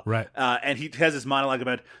Assassin as well, right? And he has this monologue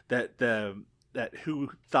about that who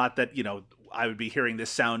thought that, you know, I would be hearing this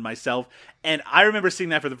sound myself. And I remember seeing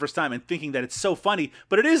that for the first time and thinking that it's so funny,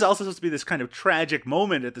 but it is also supposed to be this kind of tragic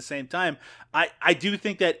moment at the same time. I do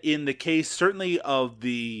think that in the case, certainly of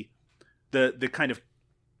the kind of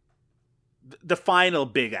the final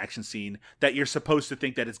big action scene, that you're supposed to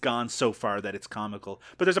think that it's gone so far that it's comical.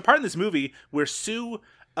 But there's a part in this movie where Sue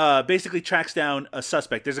basically tracks down a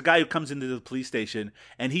suspect. There's a guy who comes into the police station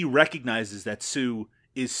and he recognizes that Sue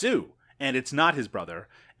is Sue and it's not his brother.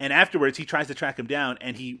 And afterwards, he tries to track him down,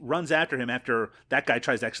 and he runs after him after that guy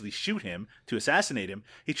tries to actually shoot him to assassinate him.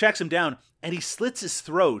 He tracks him down, and he slits his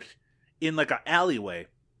throat in like an alleyway.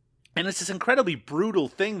 And it's this incredibly brutal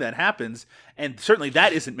thing that happens, and certainly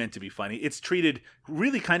that isn't meant to be funny. It's treated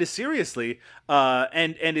really kind of seriously,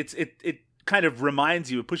 and it kind of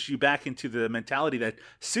reminds you, it pushes you back into the mentality that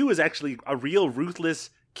Sue is actually a real ruthless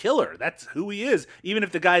killer. That's who he is. Even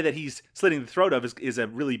if the guy that he's slitting the throat of is a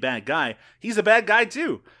really bad guy, he's a bad guy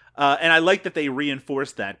too. And I like that they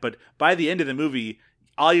reinforced that. But by the end of the movie,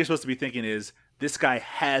 all you're supposed to be thinking is, this guy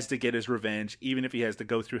has to get his revenge, even if he has to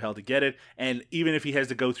go through hell to get it, and even if he has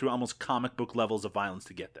to go through almost comic book levels of violence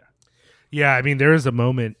to get there. Yeah, I mean, there is a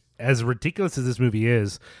moment, as ridiculous as this movie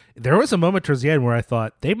is, there was a moment towards the end where I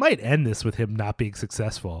thought they might end this with him not being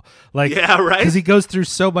successful. Like, yeah, right? Because he goes through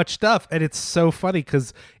so much stuff, and it's so funny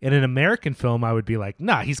because in an American film, I would be like,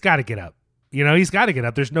 nah, he's got to get up. You know, he's got to get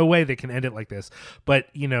up. There's no way they can end it like this. But,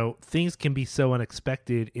 you know, things can be so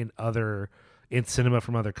unexpected in cinema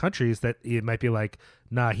from other countries that it might be like,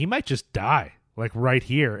 nah, he might just die, like right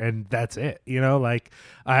here, and that's it. You know, like,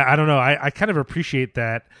 I don't know. I kind of appreciate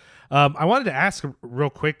that. I wanted to ask a real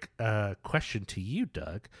quick question to you,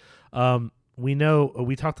 Doug. We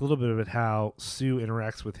talked a little bit about how Sue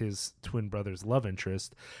interacts with his twin brother's love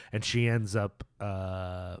interest, and she ends up,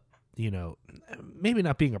 maybe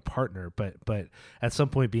not being a partner, but at some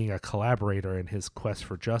point being a collaborator in his quest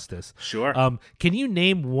for justice. Sure. Can you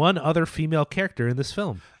name one other female character in this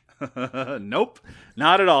film? Nope,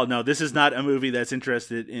 not at all. No, this is not a movie that's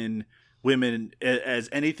interested in women as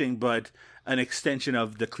anything but an extension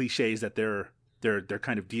of the cliches that they're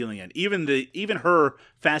kind of dealing in. Even her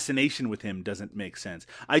fascination with him doesn't make sense.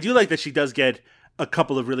 I do like that she does get a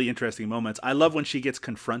couple of really interesting moments. I love when she gets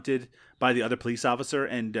confronted by the other police officer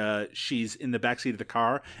and she's in the backseat of the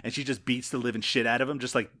car and she just beats the living shit out of him,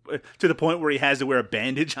 just like to the point where he has to wear a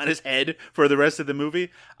bandage on his head for the rest of the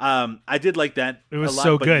movie. I did like that. It was a lot,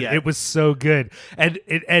 so good. Yeah. It was so good.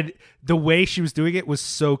 And the way she was doing it was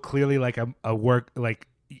so clearly like a work, like,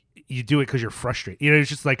 you do it because you're frustrated. You know, it's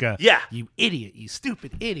just like you idiot, you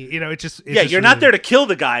stupid idiot. You know, it's just you're not there to kill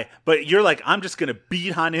the guy, but you're like, I'm just gonna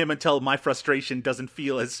beat on him until my frustration doesn't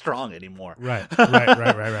feel as strong anymore. Right.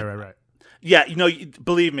 Yeah,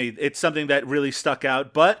 believe me, it's something that really stuck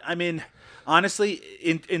out. But I mean, honestly,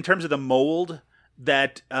 in terms of the mold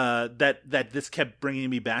that this kept bringing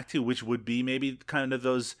me back to, which would be maybe kind of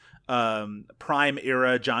those prime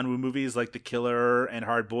era John Woo movies like The Killer and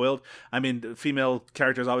Hard Boiled. I mean, the female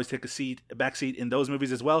characters always take a back seat in those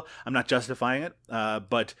movies as well. I'm not justifying it,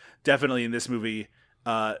 but definitely in this movie,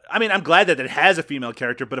 I mean, I'm glad that it has a female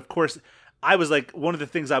character, but of course, I was like, one of the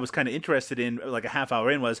things I was kind of interested in, like a half hour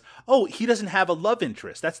in, was, he doesn't have a love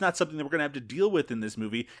interest. That's not something that we're going to have to deal with in this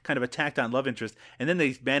movie, kind of attacked on love interest. And then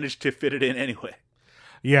they managed to fit it in anyway.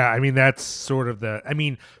 Yeah, I mean, that's sort of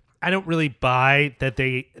I don't really buy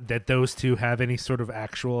that those two have any sort of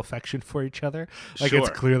actual affection for each other. Like, sure. It's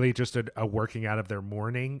clearly just a working out of their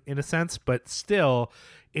mourning in a sense, but still,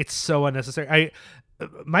 it's so unnecessary.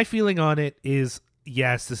 My feeling on it is,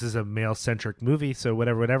 yes, this is a male-centric movie, so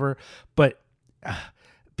whatever, but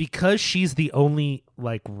because she's the only,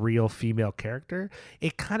 like, real female character,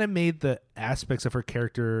 it kind of made the aspects of her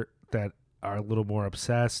character that are a little more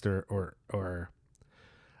obsessed or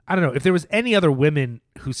I don't know, if there was any other women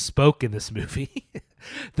who spoke in this movie,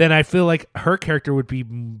 then I feel like her character would be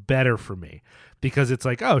better for me, because it's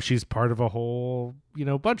like, oh, she's part of a whole,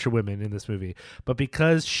 bunch of women in this movie. But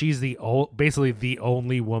because she's basically the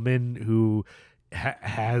only woman who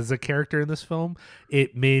has a character in this film,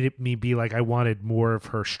 it made me be like, I wanted more of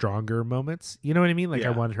her stronger moments. You know what I mean? Like, I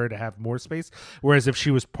wanted her to have more space. Whereas if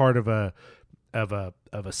she was part of a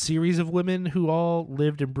series of women who all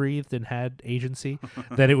lived and breathed and had agency,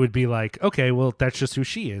 then it would be like, okay, well, that's just who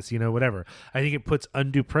she is, whatever. I think it puts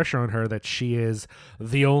undue pressure on her that she is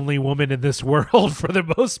the only woman in this world for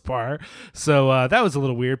the most part. So that was a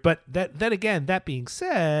little weird. But then again, that being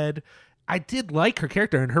said, I did like her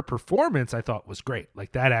character, and her performance I thought was great.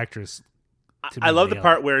 Like, that actress. I love the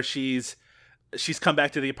part where she's come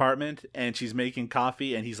back to the apartment and she's making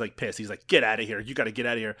coffee, and he's like pissed. He's like, get out of here. You got to get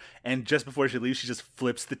out of here. And just before she leaves, she just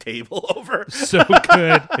flips the table over. So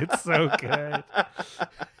good. It's so good.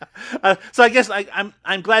 So I guess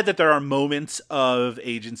I'm glad that there are moments of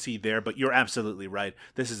agency there, but you're absolutely right.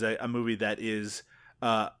 This is a movie that is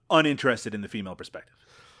uninterested in the female perspective.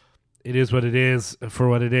 It is what it is for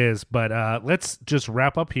what it is. But let's just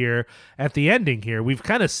wrap up here at the ending here. We've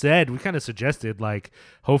kind of suggested, like,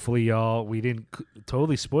 hopefully y'all, we didn't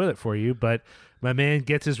totally spoil it for you, but my man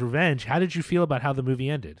gets his revenge. How did you feel about how the movie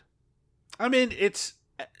ended? I mean, it's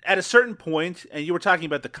at a certain point, and you were talking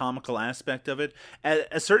about the comical aspect of it, at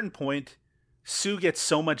a certain point, Sue gets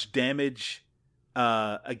so much damage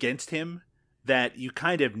against him that you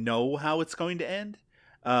kind of know how it's going to end.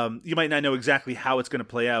 You might not know exactly how it's going to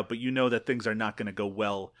play out, but you know that things are not going to go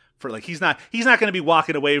well for, like, he's not going to be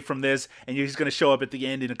walking away from this and he's going to show up at the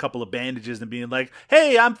end in a couple of bandages and being like,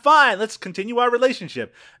 hey, I'm fine. Let's continue our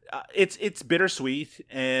relationship. It's bittersweet,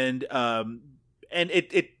 and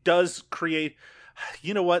it does create,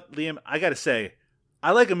 you know what, Liam, I got to say,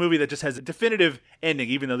 I like a movie that just has a definitive ending,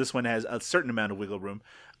 even though this one has a certain amount of wiggle room,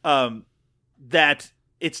 that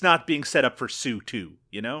it's not being set up for Sue too,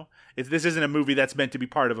 This isn't a movie that's meant to be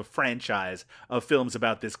part of a franchise of films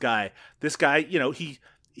about this guy. This guy,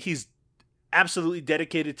 he's absolutely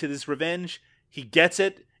dedicated to this revenge. He gets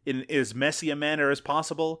it in as messy a manner as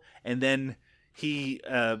possible, and then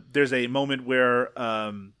there's a moment where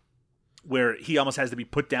he almost has to be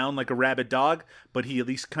put down like a rabid dog, but he at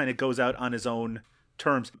least kind of goes out on his own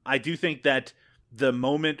terms. I do think that the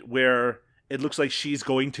moment where it looks like she's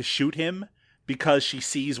going to shoot him because she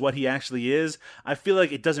sees what he actually is, I feel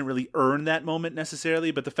like it doesn't really earn that moment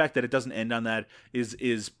necessarily, but the fact that it doesn't end on that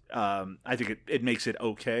is I think it makes it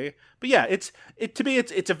okay. But yeah, to me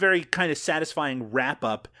it's a very kind of satisfying wrap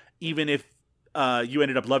up, even if you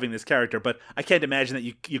ended up loving this character. But I can't imagine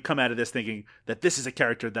that you come out of this thinking that this is a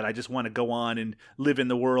character that I just want to go on and live in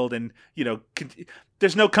the world, and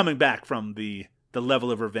there's no coming back from the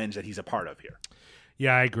level of revenge that he's a part of here.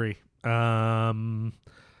 Yeah, I agree.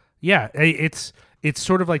 Yeah, it's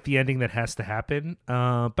sort of like the ending that has to happen,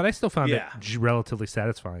 but I still found it relatively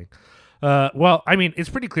satisfying. Well, I mean, it's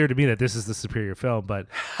pretty clear to me that this is the superior film, but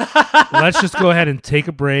let's just go ahead and take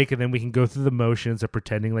a break, and then we can go through the motions of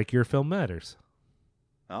pretending like your film matters.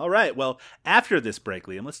 All right. Well, after this break,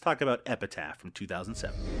 Liam, let's talk about Epitaph from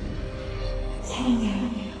 2007.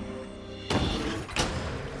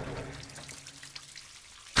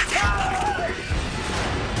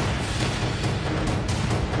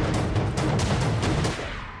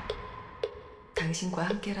 당신과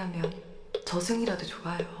함께라면 저승이라도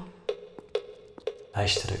좋아요.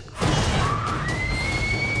 아이시테르.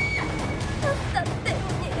 나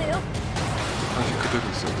때문이에요. 아직 그대로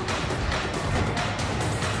있어도.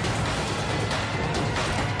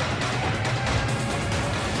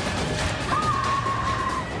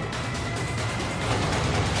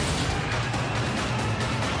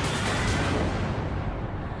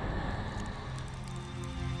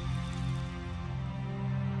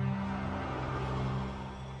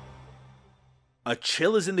 A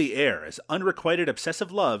chill is in the air as unrequited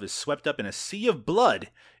obsessive love is swept up in a sea of blood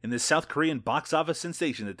in this South Korean box office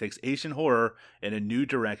sensation that takes Asian horror in a new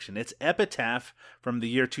direction. It's Epitaph from the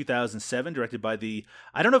year 2007, directed by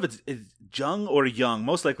I don't know if it's Jung or Young,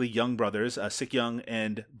 most likely Young brothers, Sik Young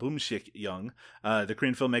and Boom Sik Young, the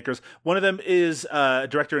Korean filmmakers. One of them is a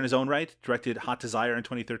director in his own right, directed Hot Desire in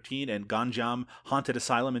 2013 and Ganjam Haunted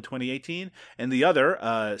Asylum in 2018. And the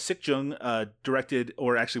other, Sik Jung, directed,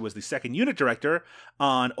 or actually was the second unit director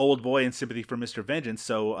on Old Boy and Sympathy for Mr. Vengeance.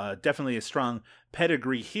 So definitely a strong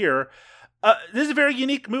pedigree here. This is a very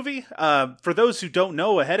unique movie. For those who don't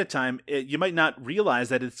know ahead of time, you might not realize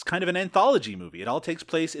that it's kind of an anthology movie. It all takes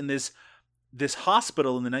place in this this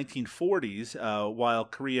hospital in the 1940s, while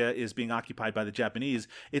Korea is being occupied by the Japanese.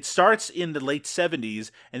 It starts in the late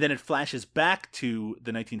 70s, and then it flashes back to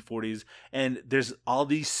the 1940s, and there's all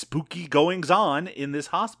these spooky goings-on in this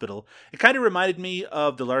hospital. It kind of reminded me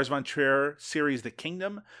of the Lars von Trier series The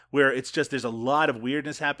Kingdom, where it's just there's a lot of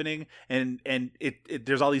weirdness happening, and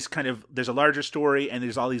there's all these there's a larger story, and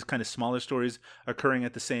there's all these kind of smaller stories occurring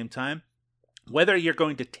at the same time. Whether you're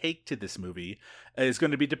going to take to this movie is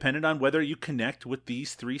going to be dependent on whether you connect with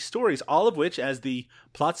these three stories, all of which, as the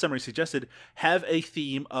plot summary suggested, have a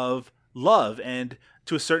theme of love and,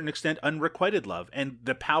 to a certain extent, unrequited love and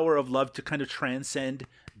the power of love to kind of transcend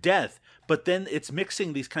death. But then it's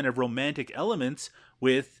mixing these kind of romantic elements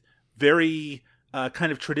with very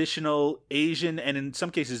kind of traditional Asian and in some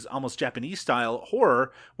cases almost Japanese style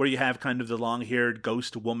horror, where you have kind of the long-haired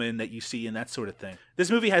ghost woman that you see and that sort of thing.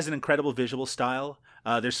 This movie has an incredible visual style.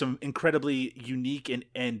 There's some incredibly unique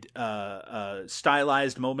and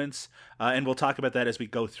stylized moments, and we'll talk about that as we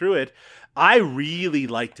go through it. I really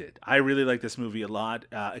liked it. I really liked this movie a lot.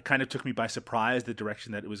 It kind of took me by surprise, the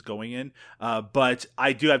direction that it was going in. But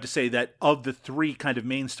I do have to say that of the three kind of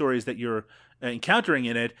main stories that you're encountering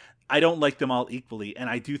in it, I don't like them all equally, and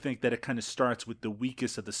I do think that it kind of starts with the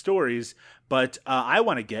weakest of the stories. But I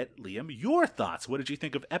want to get, Liam, your thoughts. What did you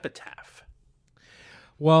think of Epitaph?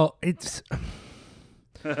 Well, it's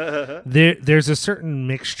there's a certain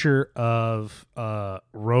mixture of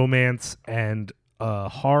romance and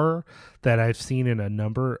horror that I've seen in a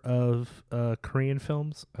number of Korean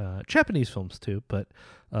films, Japanese films too, but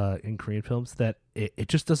in Korean films that it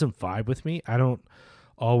just doesn't vibe with me. I don't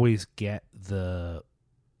always get the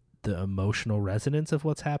emotional resonance of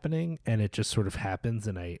what's happening, and it just sort of happens,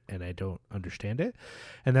 and I don't understand it.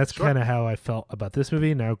 And that's kind of how I felt about this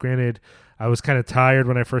movie. Now, granted, I was kind of tired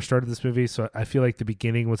when I first started this movie, so I feel like the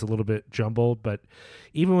beginning was a little bit jumbled, but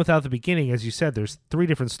even without the beginning, as you said, there's three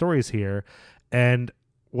different stories here, and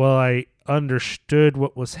while I understood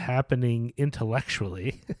what was happening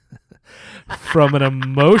intellectually, from an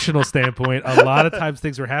emotional standpoint, a lot of times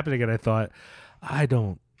things were happening, and I thought, I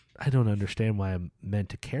don't understand why I'm meant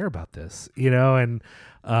to care about this, and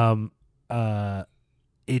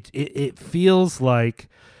it feels like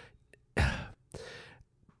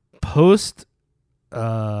post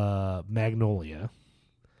Magnolia,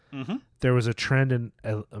 there was a trend in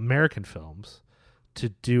American films to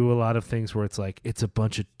do a lot of things where it's like it's a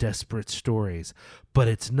bunch of desperate stories, but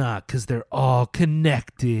it's not, because they're all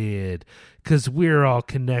connected, because we're all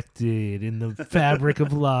connected in the fabric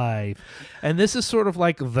of life. And this is sort of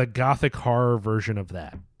like the gothic horror version of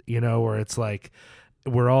that, where it's like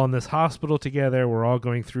we're all in this hospital together, we're all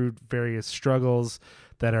going through various struggles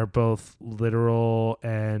that are both literal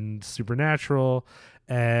and supernatural,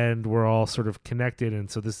 and we're all sort of connected,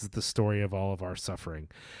 and so this is the story of all of our suffering.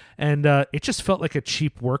 And it just felt like a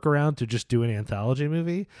cheap workaround to just do an anthology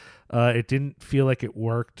movie. It didn't feel like it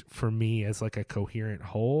worked for me as like a coherent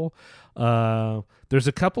whole. There's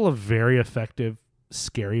a couple of very effective,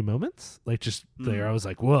 scary moments. Like just there, I was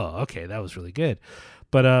like, whoa, okay, that was really good.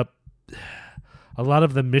 But a lot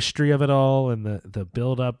of the mystery of it all and the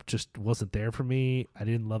build-up just wasn't there for me. I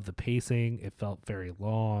didn't love the pacing. It felt very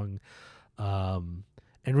long.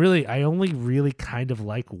 And really, I only really kind of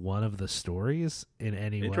like one of the stories in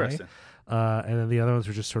any way. And then the other ones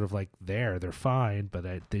were just sort of like they're fine, but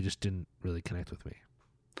they just didn't really connect with me.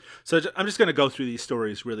 So I'm just going to go through these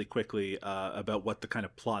stories really quickly about what the kind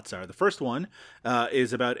of plots are. The first one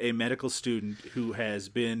is about a medical student who has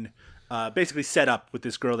been basically set up with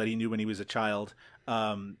this girl that he knew when he was a child.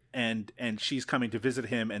 And she's coming to visit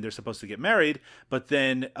him, and they're supposed to get married, but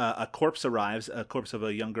then a corpse arrives, a corpse of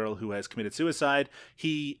a young girl who has committed suicide.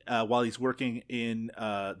 He, while he's working in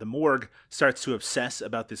the morgue, starts to obsess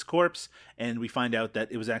about this corpse, and we find out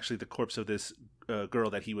that it was actually the corpse of this girl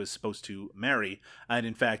that he was supposed to marry. And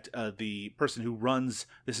in fact, the person who runs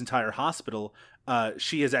this entire hospital,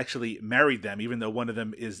 she has actually married them, even though one of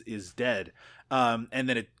them is dead. And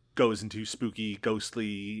then it goes into spooky,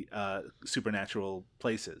 ghostly, supernatural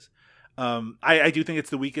places. I do think it's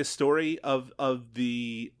the weakest story of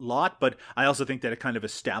the lot, but I also think that it kind of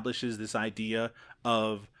establishes this idea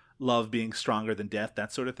of love being stronger than death,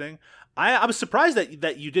 that sort of thing. I was surprised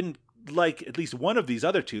that you didn't like at least one of these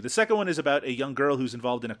other two. The second one is about a young girl who's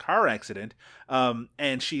involved in a car accident,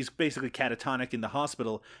 and she's basically catatonic in the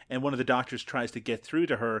hospital, and one of the doctors tries to get through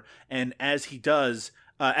to her, and as he does,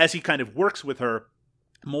 as he kind of works with her,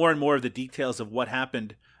 more and more of the details of what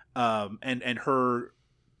happened, and her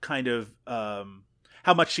kind of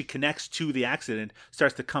how much she connects to the accident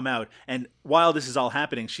starts to come out. And while this is all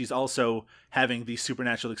happening, she's also having these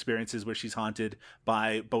supernatural experiences where she's haunted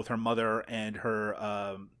by both her mother and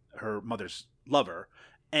her her mother's lover.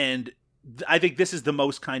 And I think this is the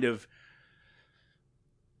most kind of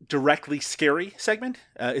directly scary segment.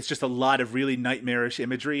 It's just a lot of really nightmarish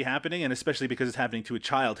imagery happening, and especially because it's happening to a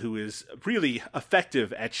child who is really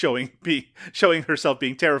effective at showing herself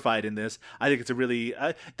being terrified in this. I think it's a really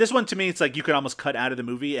this one to me, it's like you could almost cut out of the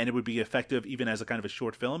movie and it would be effective even as a kind of a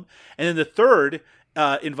short film. And then the third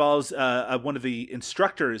involves one of the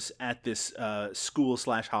instructors at this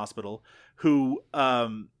school/hospital who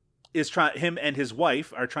him and his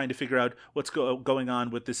wife are trying to figure out what's going on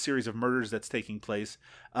with this series of murders that's taking place.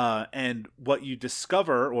 And what you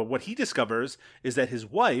discover, or what he discovers, is that his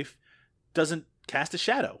wife doesn't cast a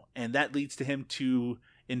shadow. And that leads to him to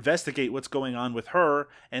investigate what's going on with her.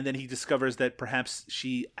 And then he discovers that perhaps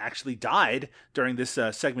she actually died during this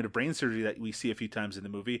segment of brain surgery that we see a few times in the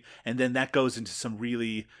movie. And then that goes into some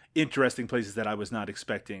really interesting places that I was not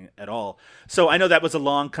expecting at all. So I know that was a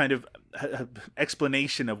long kind of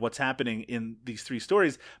explanation of what's happening in these three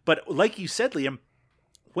stories. But like you said, Liam,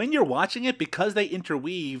 when you're watching it, because they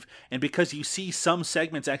interweave and because you see some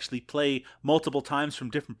segments actually play multiple times from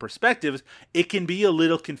different perspectives, it can be a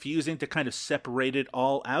little confusing to kind of separate it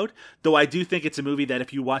all out. Though I do think it's a movie that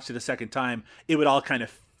if you watched it a second time, it would all kind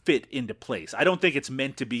of fit into place. I don't think it's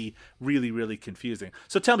meant to be really, really confusing.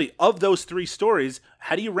 So tell me, of those three stories,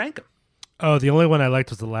 how do you rank them? Oh, the only one I liked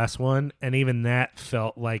was the last one, and even that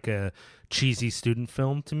felt like a cheesy student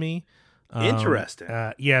film to me. Interesting.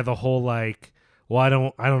 Yeah, the whole like, well, I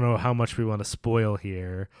don't know how much we want to spoil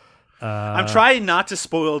here. I'm trying not to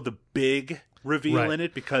spoil the big reveal in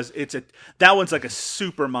it because that one's like a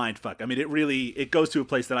super mind fuck. I mean, it goes to a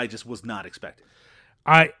place that I just was not expecting.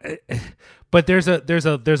 But there's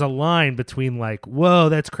a line between like, whoa,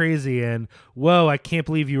 that's crazy, and whoa, I can't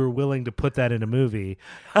believe you were willing to put that in a movie.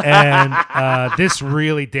 And this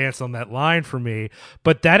really danced on that line for me.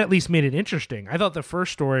 But that at least made it interesting. I thought the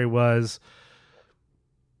first story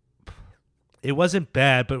it wasn't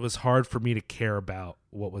bad, but it was hard for me to care about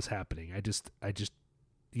what was happening. I just I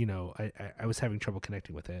was having trouble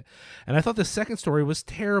connecting with it. And I thought the second story was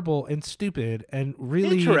terrible and stupid and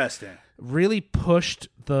really interesting. Really pushed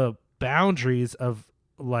the boundaries of,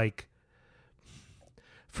 like,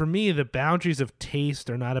 for me, the boundaries of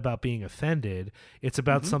taste are not about being offended. It's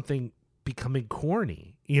about something becoming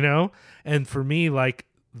corny, you know? And for me, like,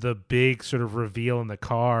 the big sort of reveal in the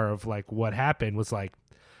car of like what happened was like,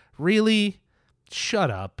 really?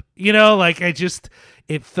 Shut up. You know, like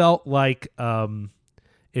it felt like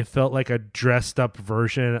a dressed up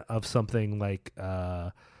version of something like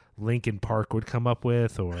Linkin Park would come up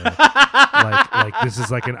with, or like this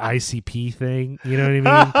is like an ICP thing. You know what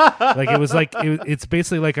I mean? Like it was like it's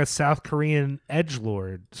basically like a South Korean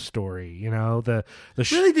edgelord story. You know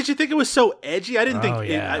really? Did you think it was so edgy? I didn't think.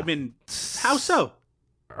 Yeah. I mean, how so?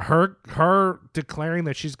 Her declaring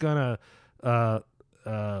that she's gonna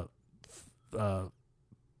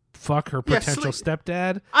fuck her potential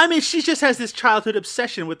stepdad. I mean, she just has this childhood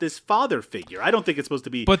obsession with this father figure. I don't think it's supposed to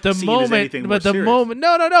be. But the moment,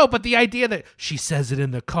 no. But the idea that she says it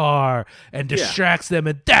in the car and distracts them,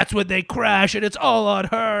 and that's when they crash, and it's all on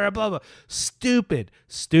her, and blah blah. Stupid.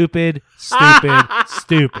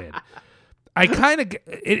 I kind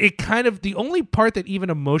of the only part that even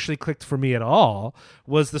emotionally clicked for me at all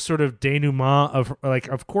was the sort of denouement of like,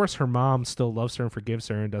 of course her mom still loves her and forgives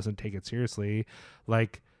her and doesn't take it seriously,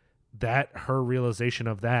 like that, her realization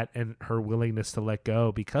of that and her willingness to let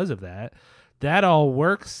go because of that all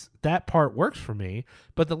works. That part works for me,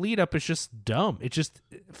 but the lead up is just dumb. It just,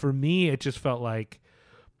 for me, it just felt like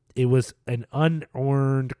it was an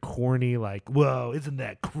unearned, corny, like, whoa, isn't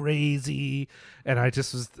that crazy? And I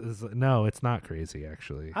just was no, it's not crazy,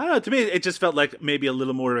 actually. I don't know. To me, it just felt like maybe a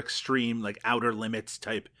little more extreme, like Outer Limits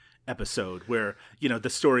type episode where, you know, the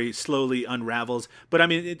story slowly unravels. But I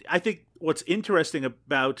mean, I think what's interesting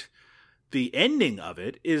about the ending of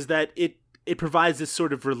it is that it provides this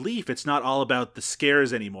sort of relief. It's not all about the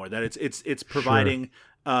scares anymore. That it's providing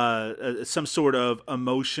some sort of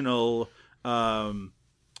emotional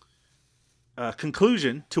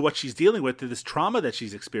conclusion to what she's dealing with, to this trauma that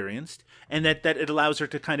she's experienced, and that it allows her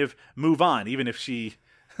to kind of move on, even if she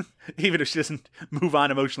doesn't move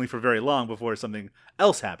on emotionally for very long before something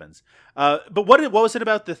else happens. But what was it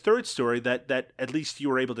about the third story that at least you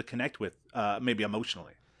were able to connect with, maybe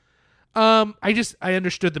emotionally? I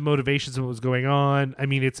understood the motivations of what was going on. I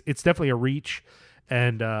mean, it's definitely a reach,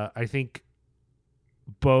 and I think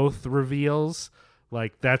both reveals,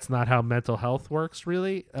 like, that's not how mental health works,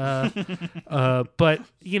 really. But,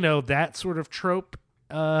 you know, that sort of trope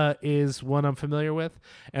is one I'm familiar with.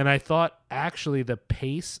 And I thought, actually, the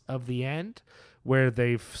pace of the end, where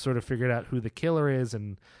they've sort of figured out who the killer is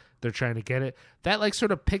and they're trying to get it. That like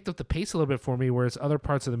sort of picked up the pace a little bit for me, whereas other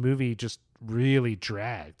parts of the movie just really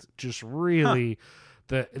dragged. Just really,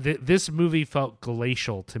 this movie felt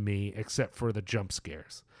glacial to me, except for the jump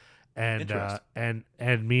scares, and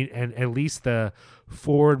at least the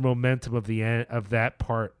forward momentum of the end of that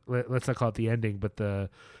part. Let's not call it the ending, but the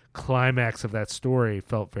climax of that story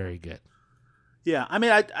felt very good. Yeah, I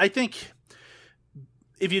mean, I think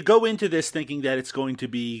if you go into this thinking that it's going to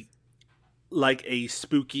be like a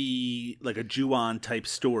spooky, like a Ju-on type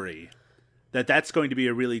story, that's going to be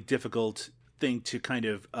a really difficult thing to kind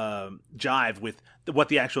of jive with what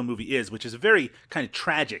the actual movie is, which is a very kind of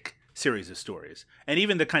tragic series of stories. And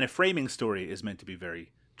even the kind of framing story is meant to be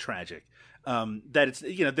very tragic. That it's,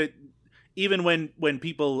 that even when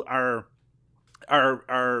people are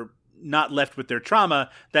not left with their trauma,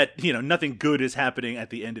 that nothing good is happening at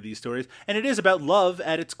the end of these stories. And it is about love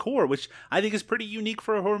at its core, which I think is pretty unique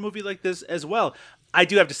for a horror movie like this as well. I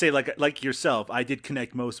do have to say, like yourself, I did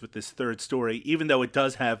connect most with this third story, even though it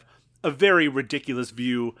does have a very ridiculous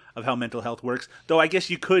view of how mental health works, though I guess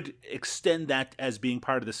you could extend that as being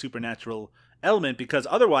part of the supernatural element, because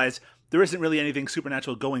otherwise there isn't really anything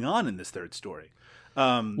supernatural going on in this third story.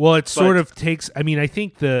 Well, it sort of takes, I mean, I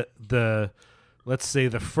think the let's say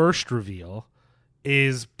the first reveal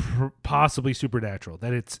is possibly supernatural,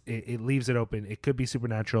 that it leaves it open. It could be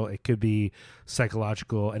supernatural, it could be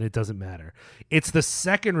psychological, and it doesn't matter. It's the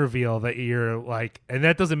second reveal that you're like, and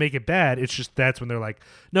that doesn't make it bad, it's just that's when they're like,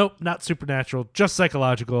 nope, not supernatural, just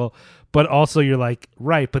psychological. But also you're like,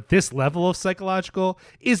 right, but this level of psychological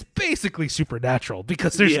is basically supernatural,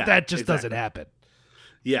 because that just doesn't happen.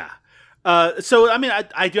 Yeah. So, I mean,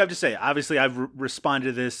 I do have to say, obviously, I've responded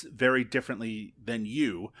to this very differently than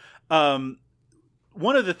you.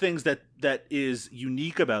 One of the things that is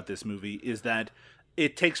unique about this movie is that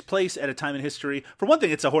it takes place at a time in history. For one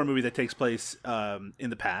thing, it's a horror movie that takes place in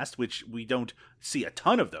the past, which we don't see a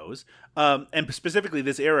ton of those. And specifically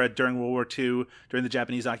this era during World War II, during the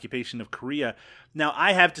Japanese occupation of Korea. Now,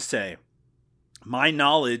 I have to say, my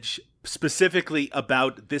knowledge specifically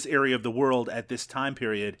about this area of the world at this time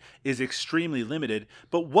period is extremely limited.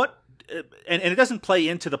 But and it doesn't play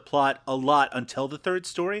into the plot a lot until the third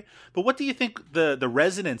story, but what do you think the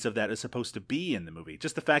resonance of that is supposed to be in the movie?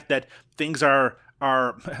 Just the fact that things are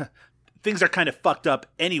things are kind of fucked up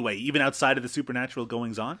anyway, even outside of the supernatural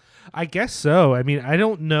goings on? I guess so. I mean, I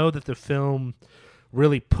don't know that the film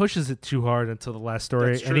really pushes it too hard until the last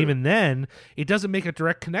story, and even then it doesn't make a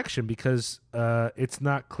direct connection, because it's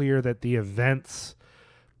not clear that the events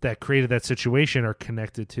that created that situation are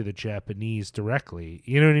connected to the Japanese directly.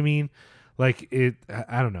 You know what I mean? Like,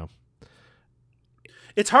 I don't know.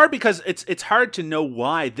 It's hard because it's hard to know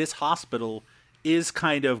why this hospital is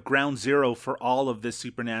kind of ground zero for all of this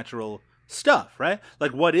supernatural stuff, right?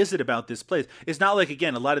 Like, what is it about this place? It's not like,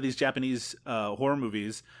 again, a lot of these Japanese horror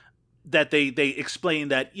movies that they explain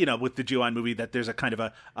that, with the Ju-on movie, that there's a kind of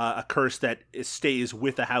a curse that stays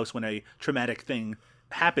with a house when a traumatic thing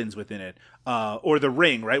happens within it, or The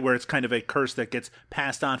Ring, right, where it's kind of a curse that gets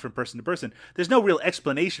passed on from person to person. There's no real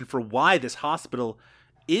explanation for why this hospital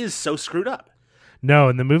is so screwed up. No,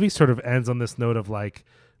 and the movie sort of ends on this note of like,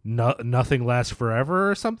 nothing lasts forever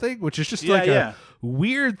or something, which is just a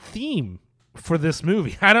weird theme for this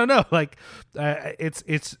movie. I don't know, like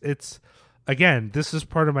it's again, this is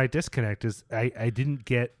part of my disconnect, is I didn't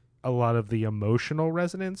get a lot of the emotional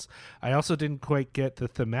resonance. I also didn't quite get the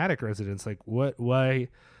thematic resonance. Like, why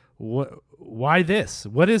this?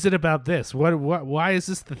 What is it about this? Why is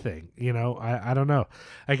this the thing? I don't know.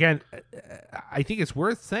 Again, I think it's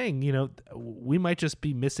worth saying, we might just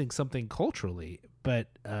be missing something culturally, but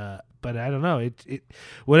I don't know. It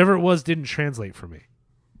whatever it was didn't translate for me.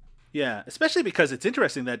 Yeah, especially because it's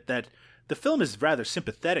interesting that the film is rather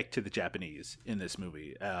sympathetic to the Japanese in this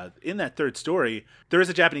movie. In that third story, there is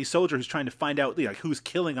a Japanese soldier who's trying to find out who's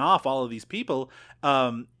killing off all of these people,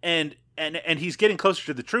 and he's getting closer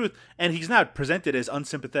to the truth, and he's not presented as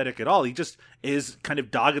unsympathetic at all. He just is kind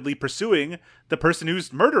of doggedly pursuing the person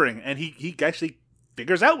who's murdering, and he actually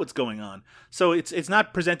figures out what's going on. So it's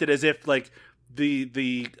not presented as if like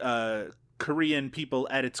the Korean people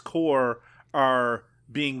at its core are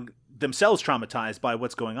being themselves traumatized by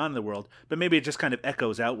what's going on in the world, but maybe it just kind of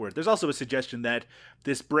echoes outward. There's also a suggestion that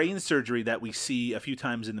this brain surgery that we see a few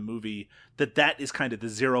times in the movie, that is kind of the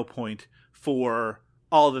 0 point for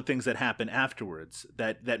all the things that happen afterwards,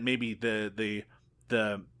 that maybe the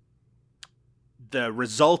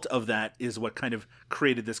result of that is what kind of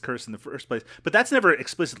created this curse in the first place. But that's never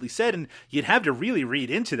explicitly said, and you'd have to really read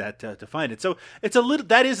into that to find it. So it's a little,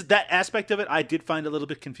 that aspect of it I did find a little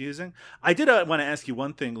bit confusing. I did want to ask you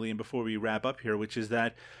one thing, Liam, before we wrap up here, which is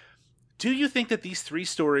that, Do you think that these 3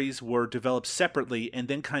 stories were developed separately and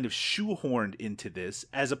then kind of shoehorned into this,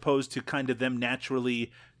 as opposed to kind of them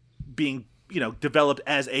naturally being, developed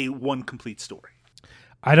as a one complete story?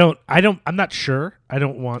 I'm not sure. I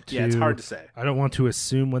don't want to. Yeah, it's hard to say. I don't want to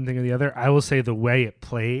assume one thing or the other. I will say the way it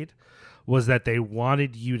played was that they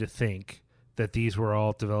wanted you to think that these were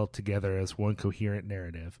all developed together as one coherent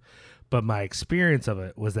narrative. But my experience of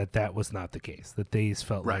it was that was not the case, that these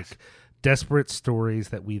felt like desperate stories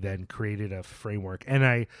that we then created a framework.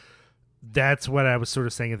 And that's what I was sort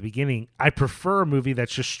of saying at the beginning. I prefer a movie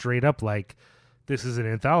that's just straight up like, this is an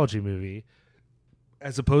anthology movie,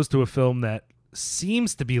 as opposed to a film that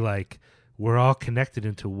seems to be like, we're all connected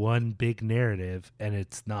into one big narrative, and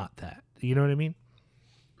it's not that. You know what I mean?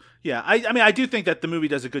 Yeah, I mean, I do think that the movie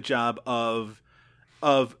does a good job of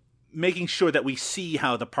making sure that we see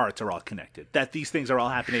how the parts are all connected, that these things are all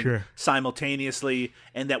happening simultaneously,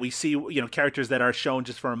 and that we see, characters that are shown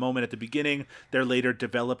just for a moment at the beginning, they're later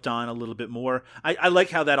developed on a little bit more. I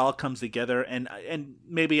like how that all comes together, and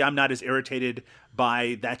maybe I'm not as irritated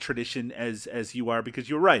by that tradition as you are, because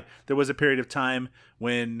you're right. There was a period of time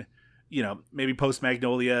when, maybe post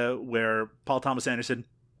Magnolia, where Paul Thomas Anderson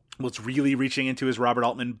was really reaching into his Robert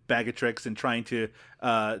Altman bag of tricks and trying to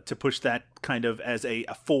push that kind of as a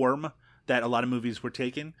form that a lot of movies were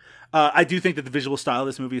taking. I do think that the visual style of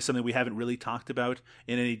this movie is something we haven't really talked about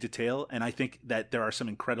in any detail, and I think that there are some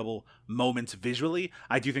incredible moments visually.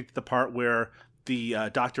 I do think that the part where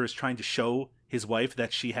the doctor is trying to show his wife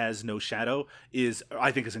that she has no shadow is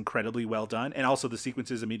incredibly well done. And also the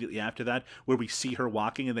sequences immediately after that, where we see her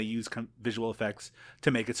walking and they use visual effects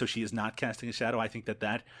to make it so she is not casting a shadow. I think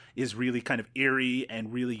that is really kind of eerie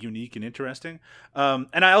and really unique and interesting. And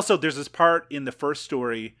there's this part in the first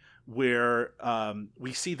story where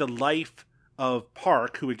we see the life of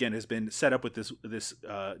Park, who again has been set up with this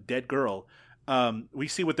dead girl. We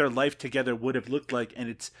see what their life together would have looked like, and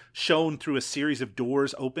it's shown through a series of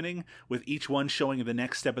doors opening, with each one showing the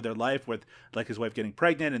next step of their life, with like his wife getting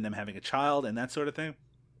pregnant and them having a child and that sort of thing.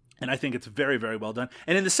 And I think it's very, very well done.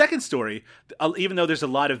 And in the second story, even though there's a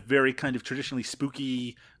lot of very kind of traditionally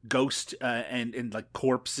spooky ghost and like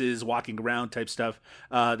corpses walking around type stuff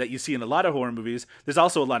that you see in a lot of horror movies, there's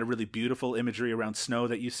also a lot of really beautiful imagery around snow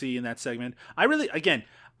that you see in that segment.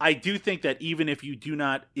 I do think that even if you do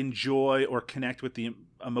not enjoy or connect with the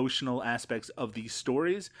emotional aspects of these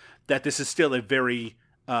stories, that this is still a very,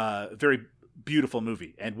 very beautiful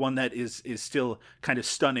movie, and one that is still kind of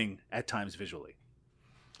stunning at times visually.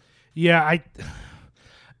 Yeah,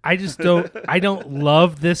 I just don't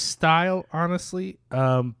love this style, honestly.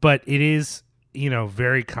 But it is,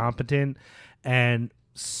 very competent, and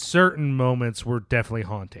certain moments were definitely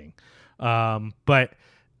haunting. So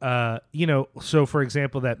for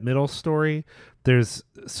example, that middle story, there's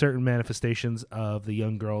certain manifestations of the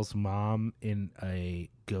young girl's mom in a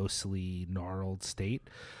ghostly, gnarled state.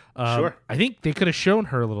 Sure. I think they could have shown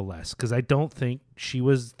her a little less, because I don't think she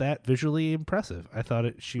was that visually impressive. I thought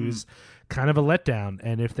she was kind of a letdown,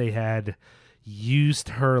 and if they had used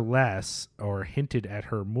her less or hinted at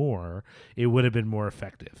her more, it would have been more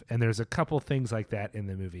effective. And there's a couple things like that in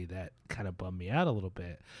the movie that kind of bummed me out a little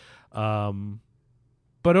bit.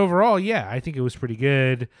 But overall, yeah, I think it was pretty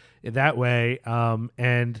good in that way.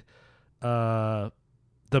 And the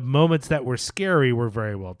moments that were scary were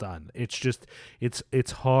very well done. It's just,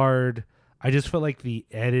 it's hard. I just felt like the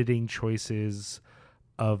editing choices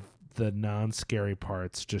of the non-scary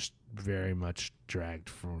parts just very much dragged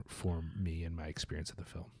for me in my experience of the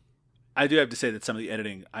film. I do have to say that some of the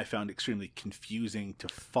editing I found extremely confusing to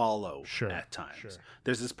follow at times. Sure.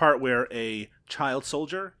 There's this part where a child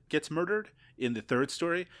soldier gets murdered in the third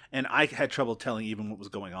story, and I had trouble telling even what was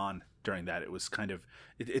going on during that. It was kind of,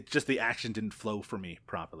 it just, the action didn't flow for me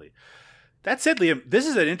properly. That said, Liam, this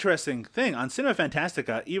is an interesting thing. On Cinema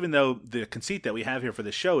Fantastica, even though the conceit that we have here for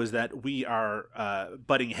the show is that we are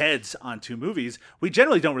butting heads on two movies, we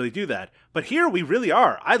generally don't really do that. But here we really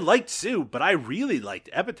are. I liked Sue, but I really liked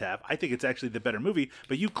Epitaph. I think it's actually the better movie,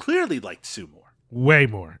 but you clearly liked Sue more. Way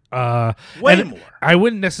more. Way more. I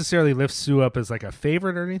wouldn't necessarily lift Sue up as like a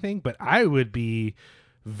favorite or anything, but I would be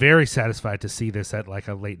very satisfied to see this at like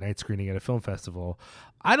a late night screening at a film festival.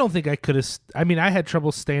 I don't think I could have. I mean, I had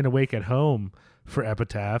trouble staying awake at home for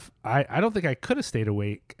Epitaph. I don't think I could have stayed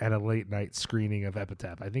awake at a late night screening of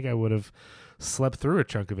Epitaph. I think I would have slept through a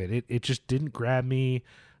chunk of it. It just didn't grab me.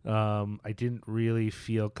 I didn't really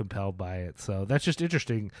feel compelled by it. So that's just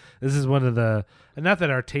interesting. This is one of the, and not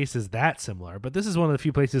that our taste is that similar, but this is one of the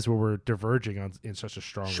few places where we're diverging in such a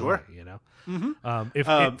strong way, you know?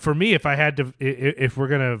 Mm-hmm. For me, if I had to, if we're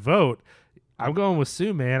going to vote, I'm going with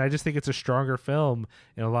Sue, man. I just think it's a stronger film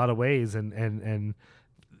in a lot of ways. And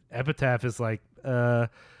Epitaph is like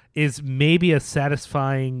is maybe a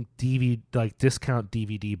satisfying DVD discount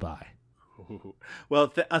DVD buy. Well,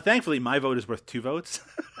 thankfully, my vote is worth 2 votes.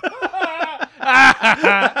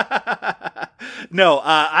 No,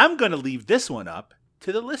 I'm going to leave this one up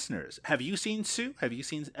to the listeners. Have you seen Sue? Have you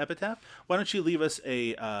seen Epitaph? Why don't you leave us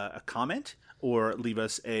a comment or leave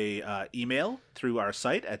us a email through our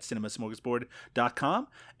site at cinemasmorgasbord.com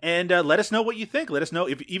and let us know what you think. Let us know,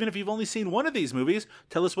 even if you've only seen one of these movies,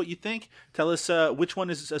 tell us what you think. Tell us which one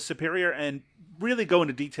is superior, and really go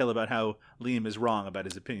into detail about how Liam is wrong about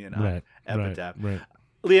his opinion on Epitaph. Right.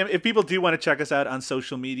 Liam, if people do want to check us out on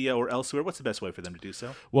social media or elsewhere, what's the best way for them to do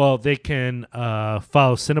so? Well, they can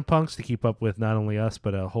follow Cinepunx to keep up with not only us,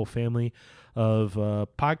 but a whole family of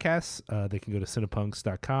podcasts. They can go to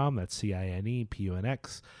cinepunx.com. That's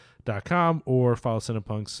CINEPUNX.com, or follow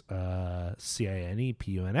Cinepunx,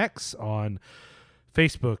 CINEPUNX on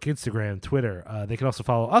Facebook, Instagram, Twitter. They can also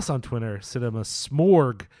follow us on Twitter,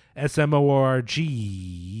 CinemaSmorg, SMORG,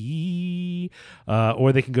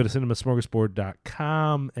 or they can go to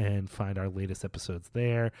cinemasmorgasbord.com and find our latest episodes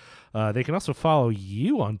there. They can also follow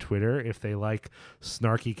you on Twitter if they like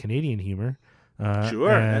snarky Canadian humor.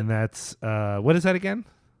 Sure. And that's, what is that again?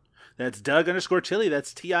 That's Doug_Tilly.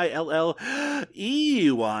 That's TILLEY.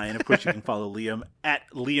 And of course, you can follow Liam at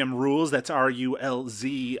Liam Rules. That's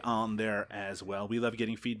RULZ on there as well. We love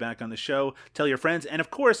getting feedback on the show. Tell your friends. And of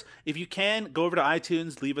course, if you can, go over to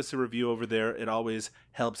iTunes, leave us a review over there. It always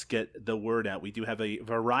helps get the word out. We do have a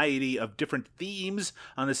variety of different themes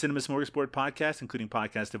on the Cinema Smorgasbord podcast, including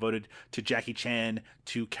podcasts devoted to Jackie Chan,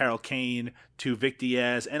 to Carol Kane, to Vic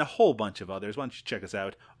Diaz, and a whole bunch of others. Why don't you check us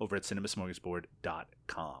out over at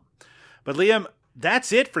cinemasmorgasbord.com. But Liam,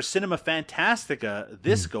 that's it for Cinema Fantastica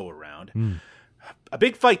this go-around. A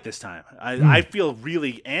big fight this time. I feel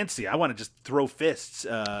really antsy. I want to just throw fists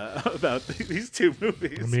about these two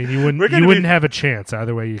movies. I mean, you wouldn't have a chance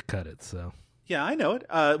either way you cut it. So yeah, I know it.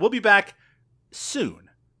 We'll be back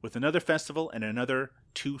soon with another festival and another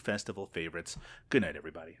 2 festival favorites. Good night,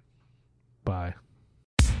 everybody. Bye.